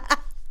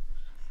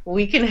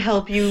 we can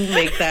help you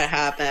make that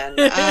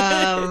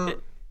happen.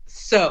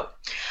 So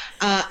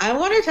I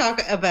want to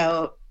talk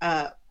about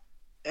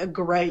a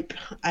gripe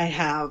I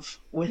have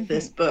with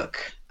this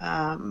book.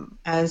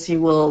 As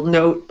you will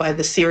note by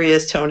the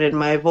serious tone in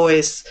my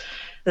voice,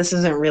 this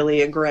isn't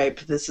really a gripe.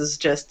 This is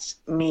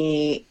just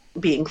me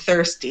being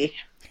thirsty.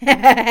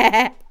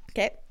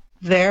 Okay.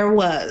 There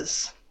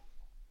was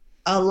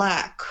a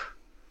lack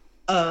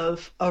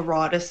of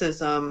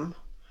eroticism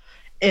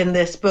in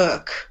this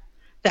book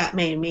that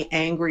made me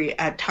angry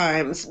at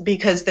times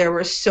because there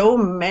were so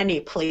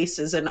many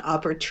places and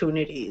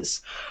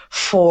opportunities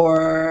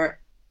for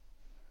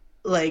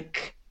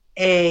like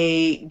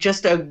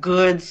just a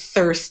good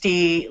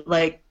thirsty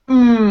like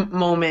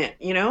moment,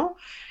 you know?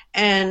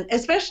 And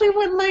especially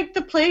when like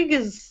the plague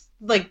is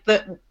like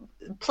the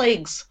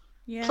plagues,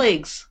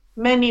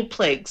 many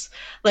plagues.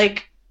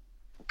 Like,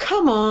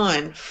 come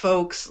on,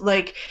 folks.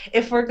 Like,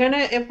 if we're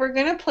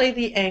gonna play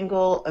the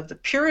angle of the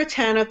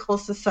puritanical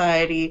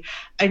society,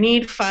 I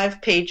need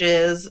 5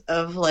 pages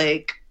of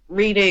like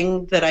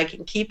reading that I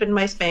can keep in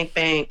my spank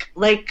bank.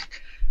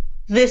 Like,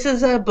 this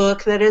is a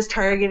book that is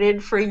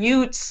targeted for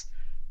youths.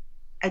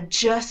 I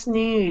just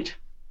need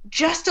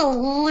just a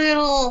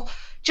little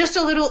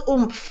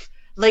oomph.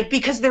 Like,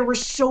 because there were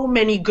so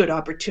many good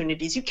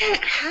opportunities. You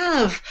can't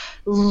have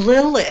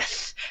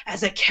Lilith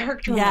as a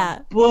character in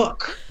a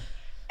book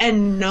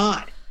and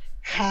not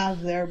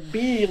have there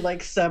be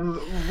like some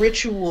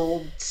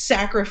ritual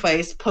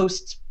sacrifice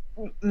post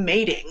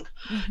mating.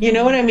 You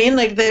know what I mean?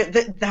 Like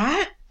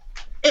that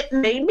it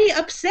made me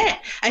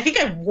upset. I think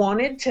I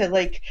wanted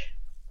to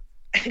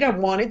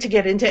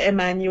get into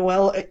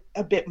Emmanuel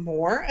a bit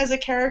more as a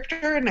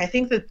character, and I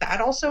think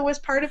that also was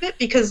part of it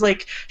because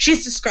like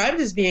she's described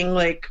as being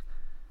like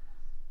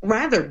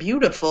rather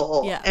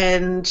beautiful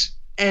and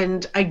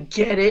I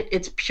get it,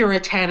 it's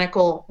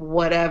puritanical,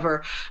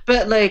 whatever,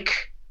 but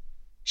like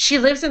she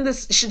lives in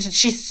this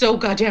she's so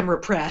goddamn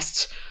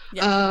repressed.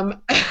 And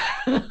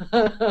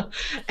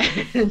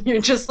you're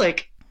just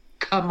like,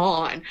 come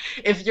on,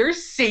 if you're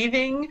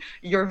saving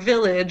your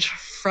village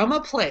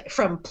from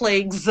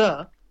plagues,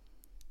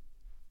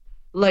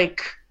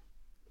 like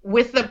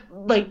with the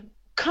like,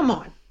 come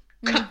on.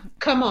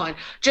 Come on,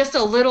 just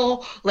a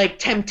little like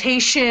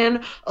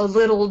temptation, a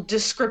little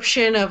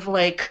description of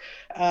like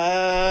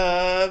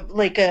an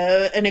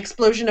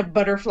explosion of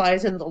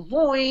butterflies in the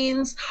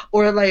loins,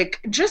 or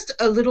like just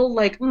a little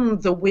like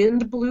the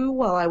wind blew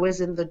while I was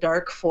in the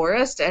dark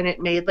forest and it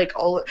made like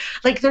all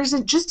like there's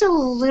just a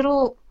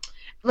little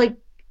like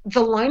the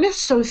line is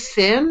so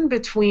thin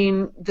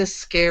between the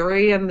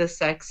scary and the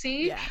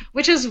sexy,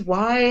 which is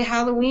why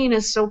Halloween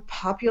is so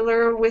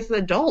popular with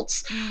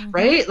adults,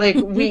 right? Like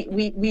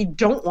we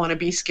don't want to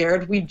be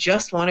scared. We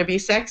just want to be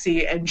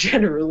sexy. And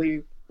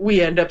generally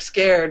we end up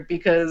scared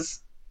because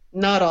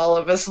not all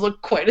of us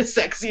look quite as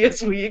sexy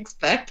as we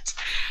expect,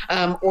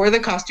 or the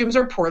costumes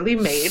are poorly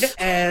made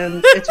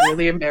and it's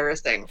really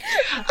embarrassing.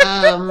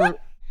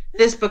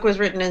 This book was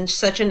written in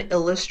such an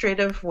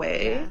illustrative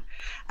way.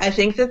 I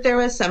think that there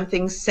was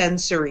something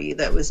sensory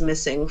that was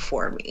missing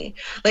for me.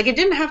 Like, it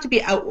didn't have to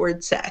be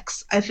outward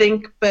sex, I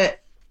think, but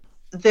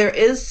there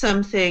is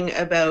something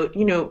about,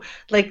 you know,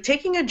 like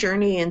taking a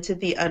journey into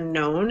the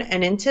unknown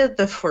and into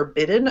the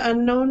forbidden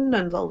unknown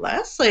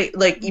nonetheless,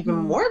 like even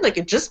more, like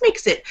it just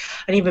makes it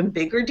an even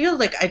bigger deal.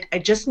 Like I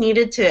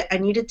needed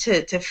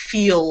to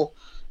feel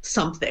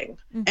something.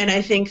 And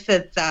I think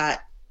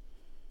that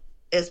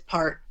is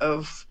part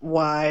of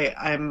why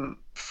I'm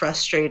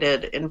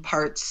frustrated in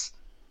parts,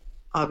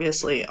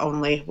 obviously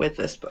only with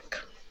this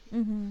book.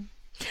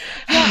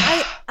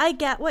 Yeah, I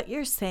get what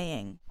you're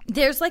saying.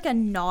 There's like a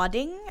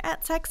nodding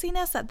at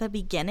sexiness at the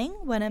beginning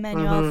when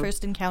Emmanuel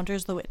first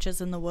encounters the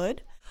witches in the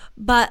wood.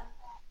 But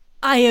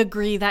I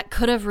agree that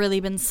could have really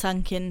been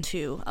sunk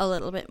into a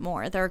little bit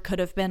more. There could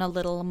have been a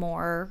little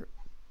more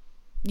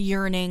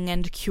yearning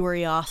and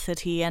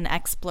curiosity and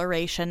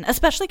exploration,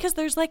 especially because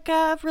there's like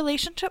a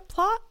relationship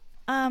plot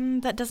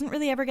that doesn't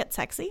really ever get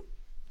sexy.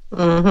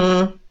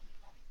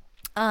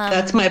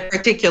 That's my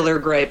particular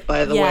gripe,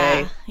 by the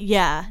way.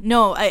 Yeah.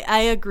 No, I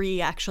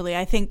agree, actually.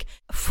 I think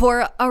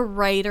for a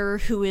writer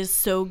who is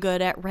so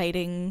good at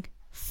writing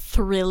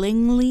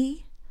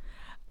thrillingly,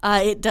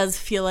 it does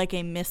feel like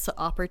a missed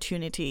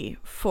opportunity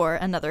for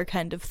another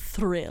kind of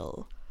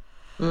thrill.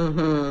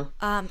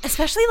 Mm-hmm.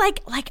 Especially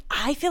like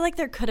I feel like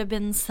there could have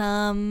been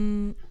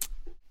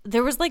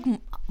there was like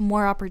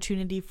more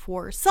opportunity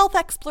for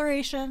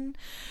self-exploration,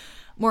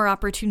 more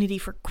opportunity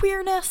for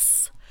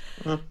queerness.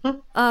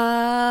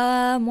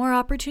 Mm-hmm. More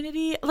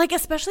opportunity, like,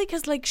 especially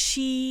because like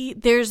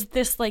there's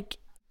this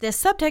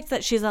subtext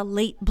that she's a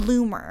late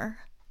bloomer,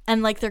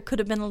 and like there could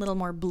have been a little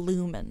more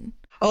bloomin'.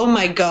 Oh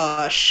my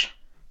gosh,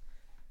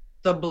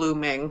 the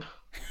blooming.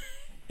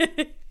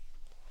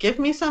 Give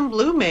me some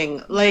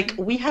blooming. Like,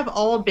 we have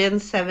all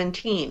been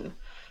 17.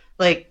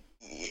 Like,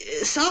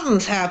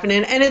 something's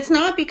happening, and it's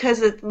not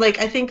because I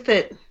think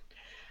that.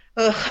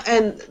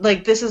 And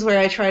like, this is where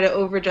I try to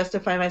over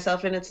justify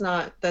myself, and that's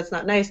not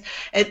nice.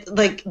 It,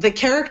 like, the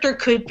character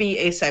could be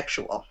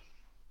asexual,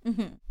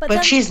 but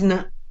then, she's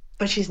not.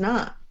 But she's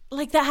not.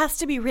 Like, that has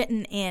to be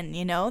written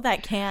in,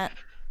 that can't.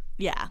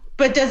 Yeah.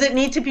 But does it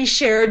need to be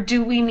shared?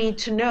 Do we need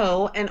to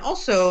know? And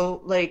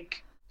also,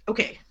 like,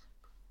 okay,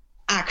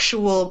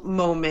 actual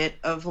moment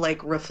of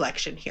like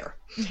reflection here,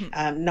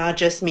 not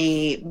just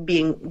me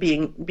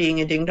being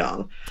a ding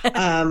dong.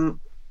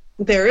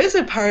 There is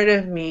a part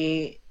of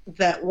me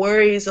that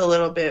worries a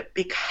little bit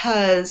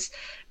because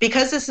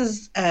this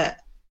is a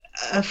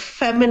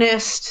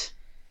feminist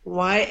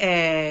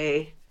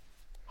YA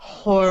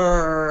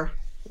horror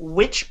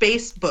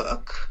witch-based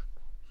book.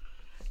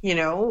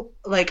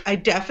 Like, I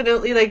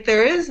definitely, like,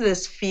 there is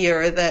this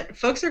fear that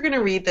folks are going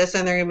to read this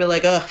and they're going to be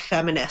like, ugh,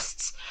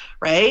 feminists,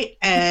 right?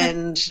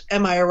 And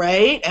am I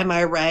right?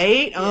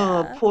 Yeah.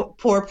 Oh,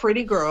 poor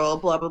pretty girl,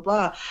 blah, blah,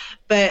 blah.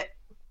 But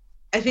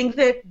I think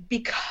that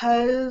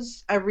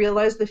because I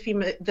realized the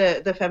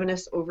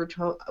feminist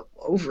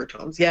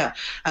overtones,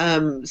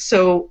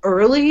 so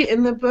early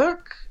in the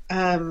book,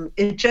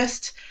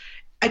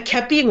 I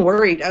kept being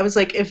worried. I was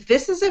like, if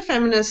this is a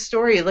feminist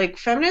story, like,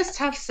 feminists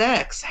have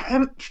sex,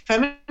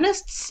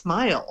 feminists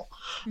smile,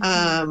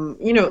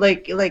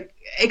 like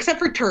except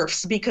for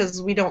TERFs,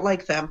 because we don't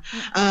like them.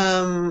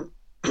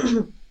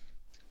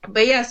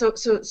 But yeah,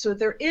 so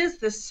there is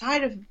this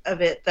side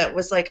of it that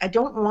was like, I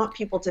don't want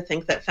people to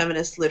think that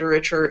feminist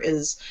literature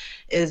is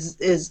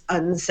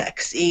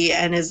unsexy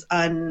and is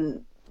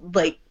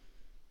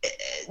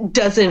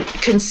doesn't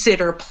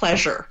consider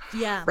pleasure.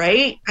 Yeah.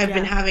 Right? I've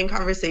been having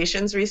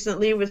conversations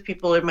recently with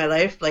people in my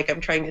life. Like,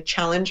 I'm trying to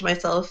challenge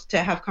myself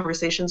to have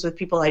conversations with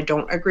people I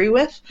don't agree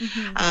with,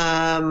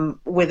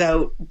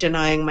 without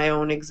denying my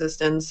own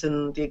existence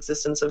and the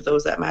existence of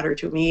those that matter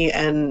to me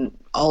and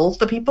all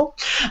the people.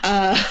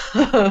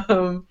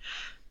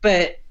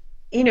 But,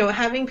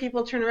 having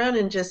people turn around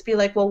and just be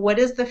like, well, what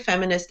is the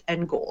feminist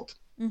end goal?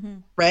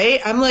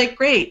 Right? I'm like,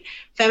 great,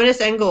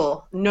 feminist end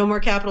goal, no more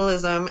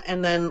capitalism,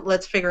 and then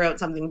let's figure out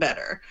something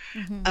better.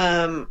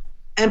 And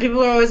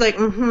people are always like,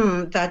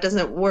 that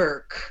doesn't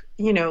work.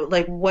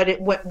 Like,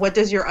 what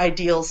does your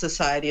ideal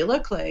society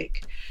look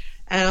like?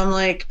 And I'm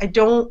like,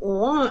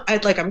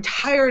 I'm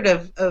tired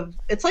of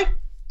it's like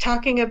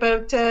talking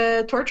about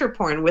torture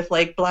porn with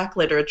like Black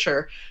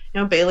literature.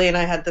 Bailey and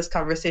I had this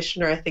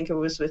conversation, or I think it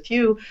was with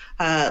you,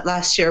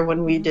 last year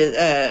when we did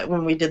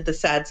the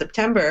Sad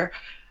September.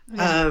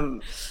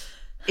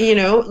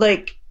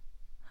 Like,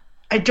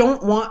 I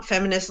don't want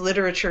feminist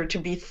literature to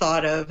be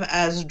thought of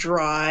as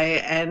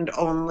dry and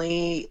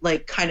only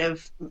like kind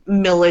of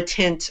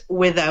militant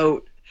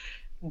without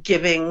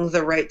giving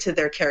the right to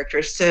their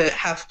characters to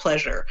have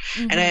pleasure.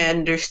 And I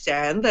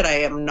understand that I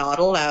am not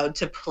allowed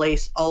to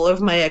place all of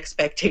my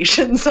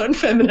expectations on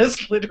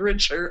feminist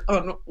literature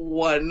on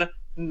one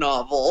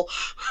novel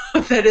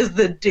that is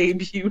the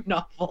debut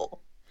novel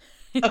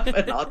of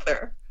an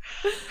author.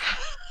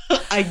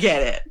 I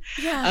get it.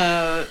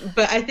 Yeah.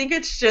 But I think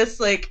it's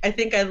just like, I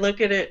think I look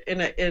at it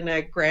in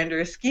a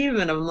grander scheme,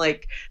 and I'm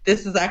like,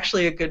 this is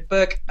actually a good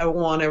book. I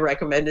want to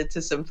recommend it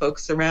to some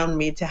folks around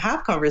me to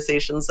have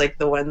conversations like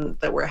the one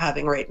that we're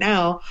having right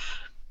now.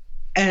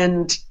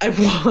 And I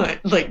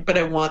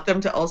want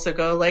them to also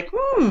go like,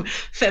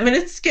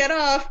 feminists get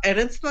off and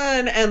it's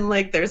fun, and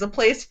like, there's a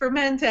place for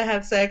men to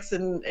have sex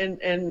in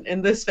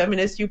this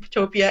feminist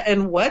utopia,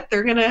 and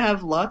they're gonna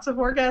have lots of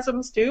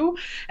orgasms too,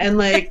 and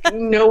like,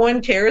 no one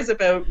cares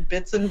about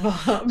bits and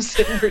bobs,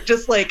 and we're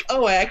just like,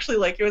 oh, I actually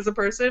like you as a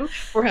person.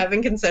 We're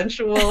having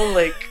consensual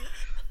like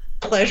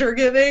pleasure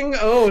giving.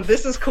 Oh,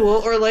 this is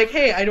cool. Or like,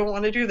 hey, I don't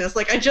want to do this.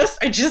 Like, I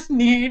just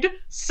need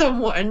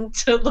someone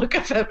to look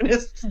at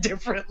feminists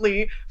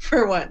differently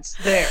for once.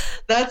 There.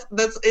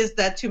 Is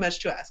that too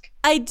much to ask?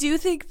 I do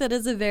think that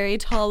is a very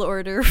tall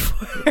order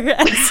for,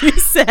 as you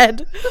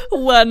said,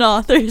 one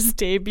author's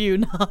debut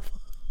novel.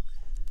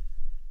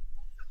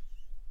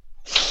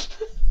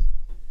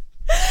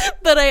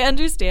 But I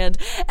understand.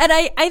 And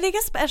I think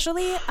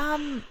especially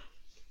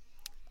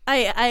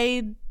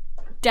I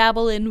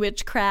dabble in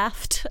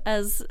witchcraft,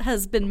 as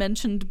has been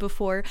mentioned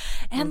before,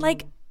 and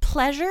like,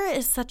 pleasure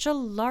is such a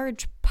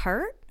large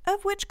part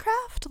of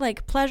witchcraft,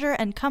 like pleasure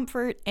and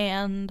comfort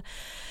and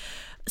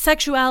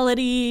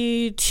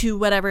sexuality to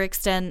whatever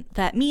extent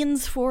that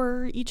means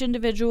for each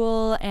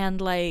individual,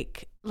 and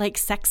like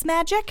sex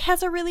magic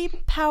has a really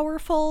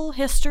powerful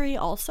history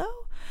also.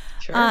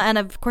 Sure. And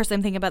of course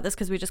I'm thinking about this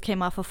because we just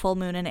came off a full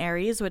moon in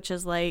Aries, which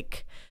is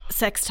like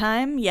sex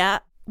time. Yeah.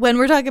 When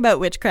we're talking about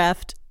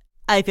witchcraft,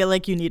 I feel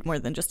like you need more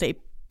than just a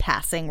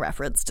passing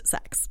reference to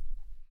sex.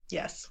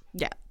 Yes.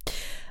 Yeah.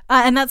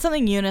 And that's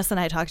something Eunice and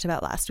I talked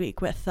about last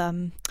week with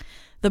the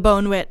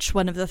Bone Witch.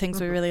 One of the things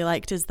we really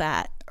liked is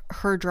that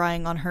her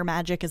drawing on her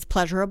magic is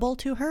pleasurable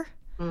to her.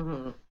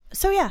 Mm-hmm.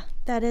 So yeah,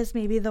 that is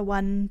maybe the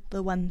one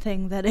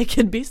thing that it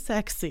could be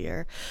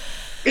sexier.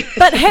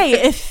 But hey,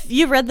 if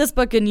you read this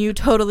book and you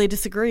totally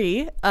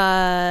disagree,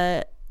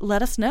 let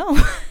us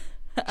know.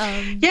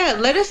 Yeah,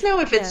 let us know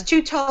if it's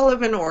too tall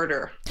of an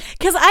order.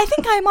 Because I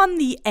think I'm on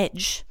the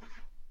edge.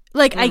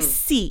 Like, I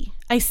see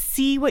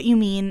what you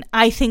mean.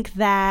 I think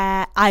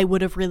that I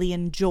would have really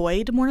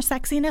enjoyed more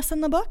sexiness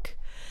in the book.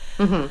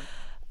 Mm-hmm.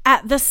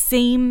 At the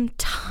same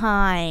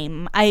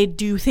time, I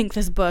do think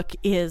this book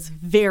is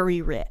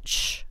very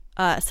rich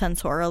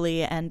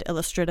sensorially and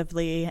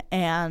illustratively,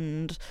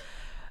 and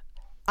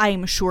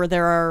I'm sure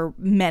there are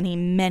many,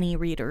 many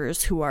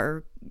readers who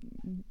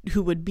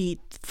would be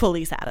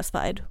fully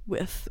satisfied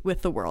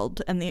with the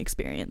world and the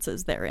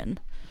experiences therein.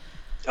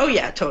 Oh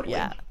yeah, totally.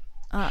 Yeah.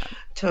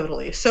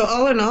 Totally. So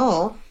all in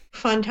all,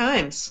 fun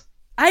times.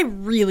 I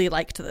really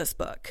liked this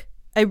book.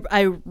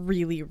 I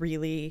really,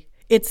 really,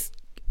 it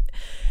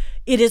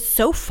is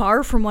so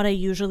far from what I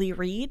usually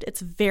read. It's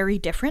very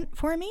different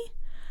for me.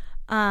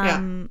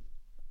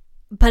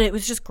 But it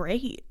was just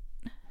great.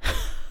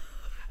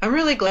 I'm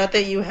really glad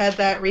that you had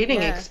that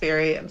reading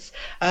experience.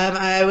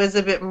 I was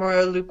a bit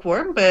more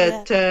lukewarm,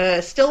 but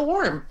still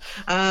warm.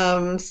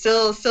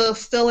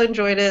 Still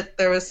enjoyed it.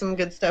 There was some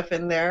good stuff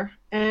in there.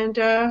 And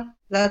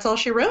that's all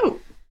she wrote.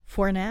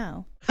 For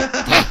now.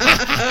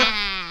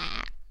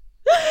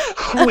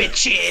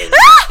 Witches.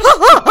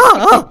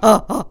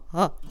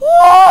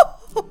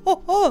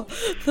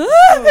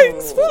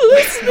 Thanks for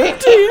listening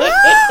to you.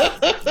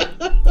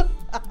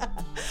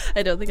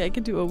 I don't think I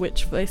can do a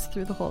witch voice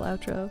through the whole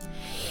outro.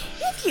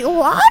 If you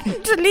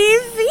want to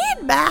leave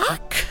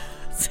feedback,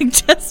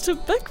 suggest a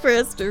book for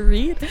us to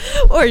read,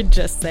 or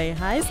just say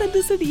hi, send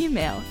us an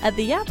email at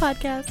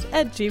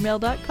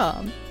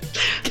theyapodcast@gmail.com.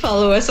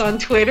 Follow us on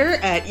Twitter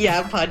at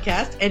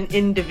YabPodcast, and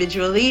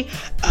individually,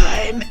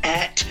 I'm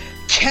at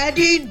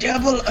caddy_D.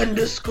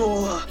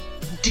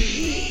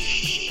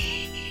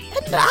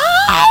 And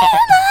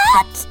I'm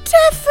at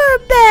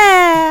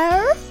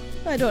Tifferbear.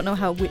 I don't know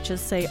how witches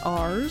say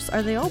R's.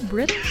 Are they all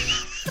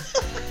British?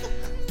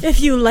 If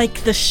you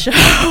like the show,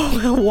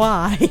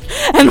 why,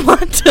 and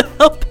want to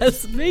help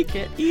us make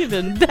it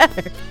even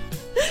better,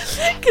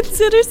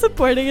 consider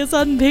supporting us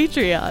on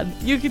Patreon.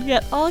 You can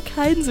get all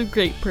kinds of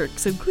great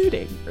perks,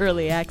 including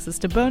early access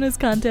to bonus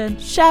content,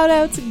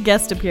 shoutouts,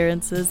 guest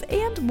appearances,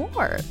 and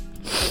more.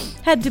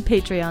 Head to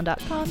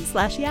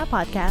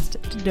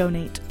patreon.com/yapodcast to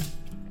donate.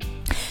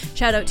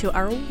 Shout out to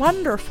our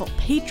wonderful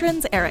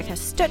patrons, Erica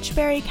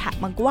Stutchberry, Kat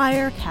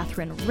McGuire,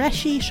 Catherine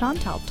Reshi,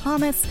 Chantal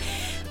Thomas,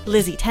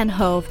 Lizzie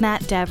Tenhove,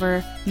 Matt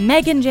Dever,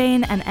 Megan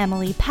Jane, and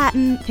Emily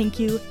Patton. Thank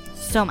you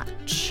so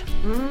much.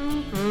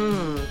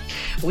 Mm-hmm.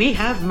 We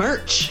have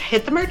merch.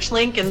 Hit the merch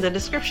link in the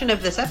description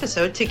of this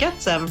episode to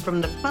get some from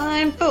the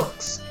fine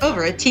folks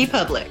over at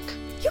TeePublic.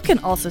 You can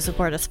also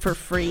support us for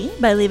free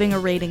by leaving a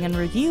rating and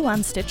review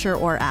on Stitcher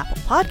or Apple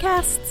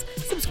Podcasts,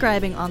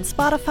 subscribing on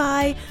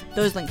Spotify.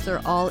 Those links are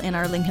all in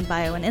our link in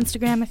bio and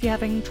Instagram if you're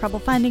having trouble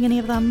finding any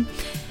of them.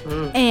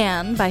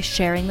 And by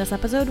sharing this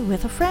episode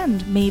with a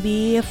friend.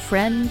 Maybe a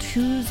friend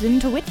who's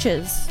into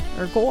witches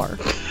or gore.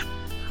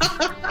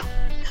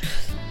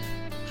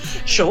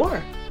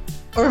 Sure.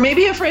 Or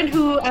maybe a friend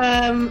who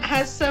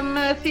has some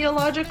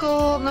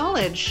theological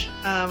knowledge.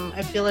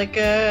 I feel like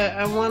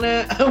I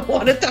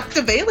wanna talk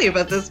to Bailey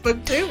about this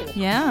book too.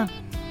 Yeah.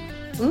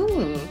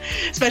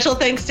 Special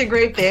thanks to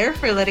Great Bear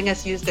for letting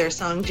us use their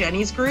song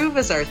Jenny's Groove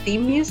as our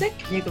theme music.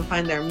 You can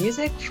find their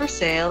music for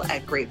sale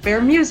at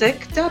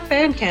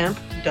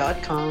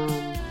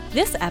greatbearmusic.bandcamp.com.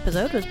 This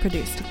episode was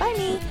produced by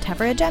me,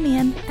 Tevra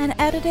Jemian, and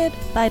edited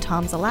by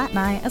Tom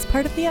Zalatni as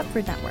part of the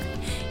Upford Network.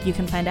 You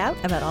can find out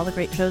about all the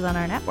great shows on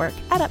our network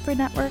at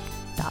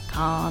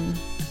upfordnetwork.com.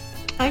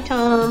 Hi,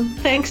 Tom.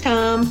 Thanks,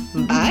 Tom.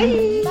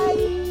 Bye.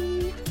 Bye.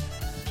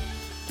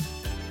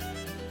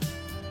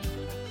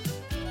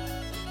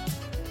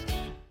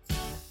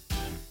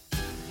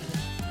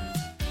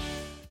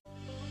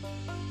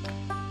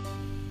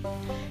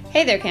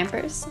 Hey there,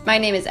 campers. My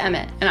name is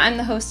Emmett, and I'm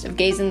the host of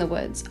Gaze in the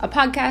Woods, a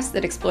podcast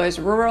that explores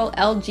rural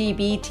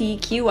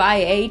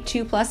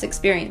LGBTQIA2+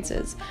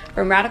 experiences,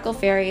 from radical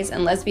fairies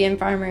and lesbian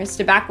farmers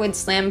to backwoods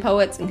slam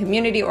poets and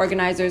community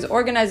organizers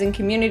organizing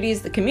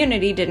communities the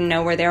community didn't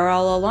know were there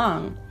all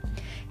along.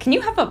 Can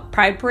you have a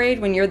pride parade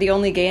when you're the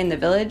only gay in the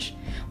village?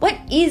 What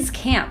is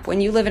camp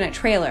when you live in a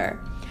trailer?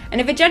 And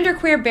if a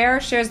genderqueer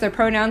bear shares their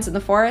pronouns in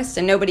the forest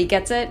and nobody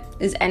gets it,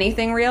 is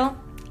anything real?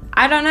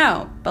 I don't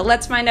know, but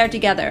let's find out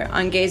together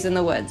on Gays in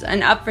the Woods,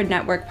 an Upford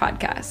Network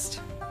podcast.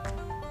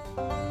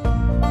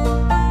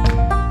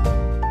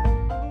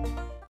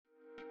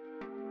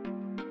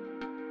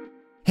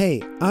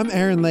 Hey, I'm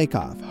Aaron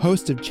Lakoff,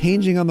 host of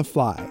Changing on the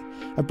Fly,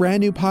 a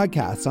brand new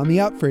podcast on the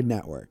Upford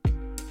Network.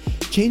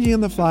 Changing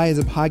on the Fly is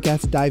a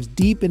podcast that dives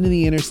deep into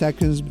the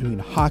intersections between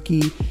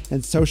hockey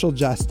and social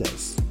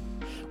justice.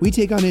 We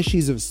take on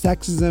issues of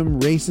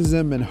sexism,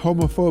 racism, and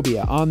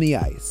homophobia on the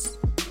ice.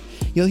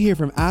 You'll hear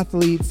from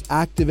athletes,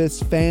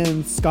 activists,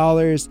 fans,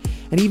 scholars,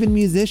 and even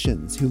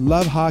musicians who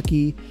love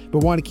hockey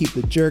but want to keep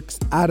the jerks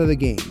out of the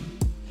game.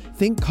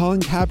 Think Colin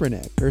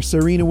Kaepernick or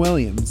Serena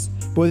Williams,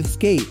 but with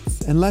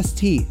skates and less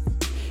teeth.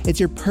 It's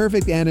your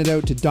perfect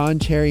antidote to Don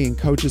Cherry and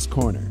Coach's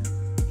Corner.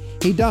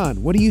 Hey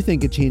Don, what do you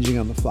think of Changing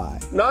on the Fly?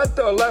 Not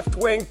the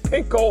left-wing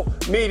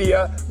pinko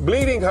media,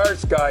 bleeding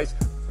hearts guys.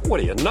 What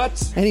are you,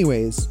 nuts?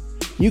 Anyways,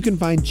 you can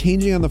find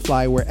Changing on the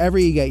Fly wherever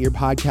you get your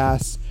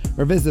podcasts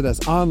or visit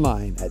us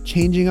online at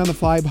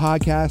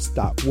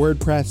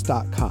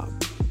changingontheflypodcast.wordpress.com.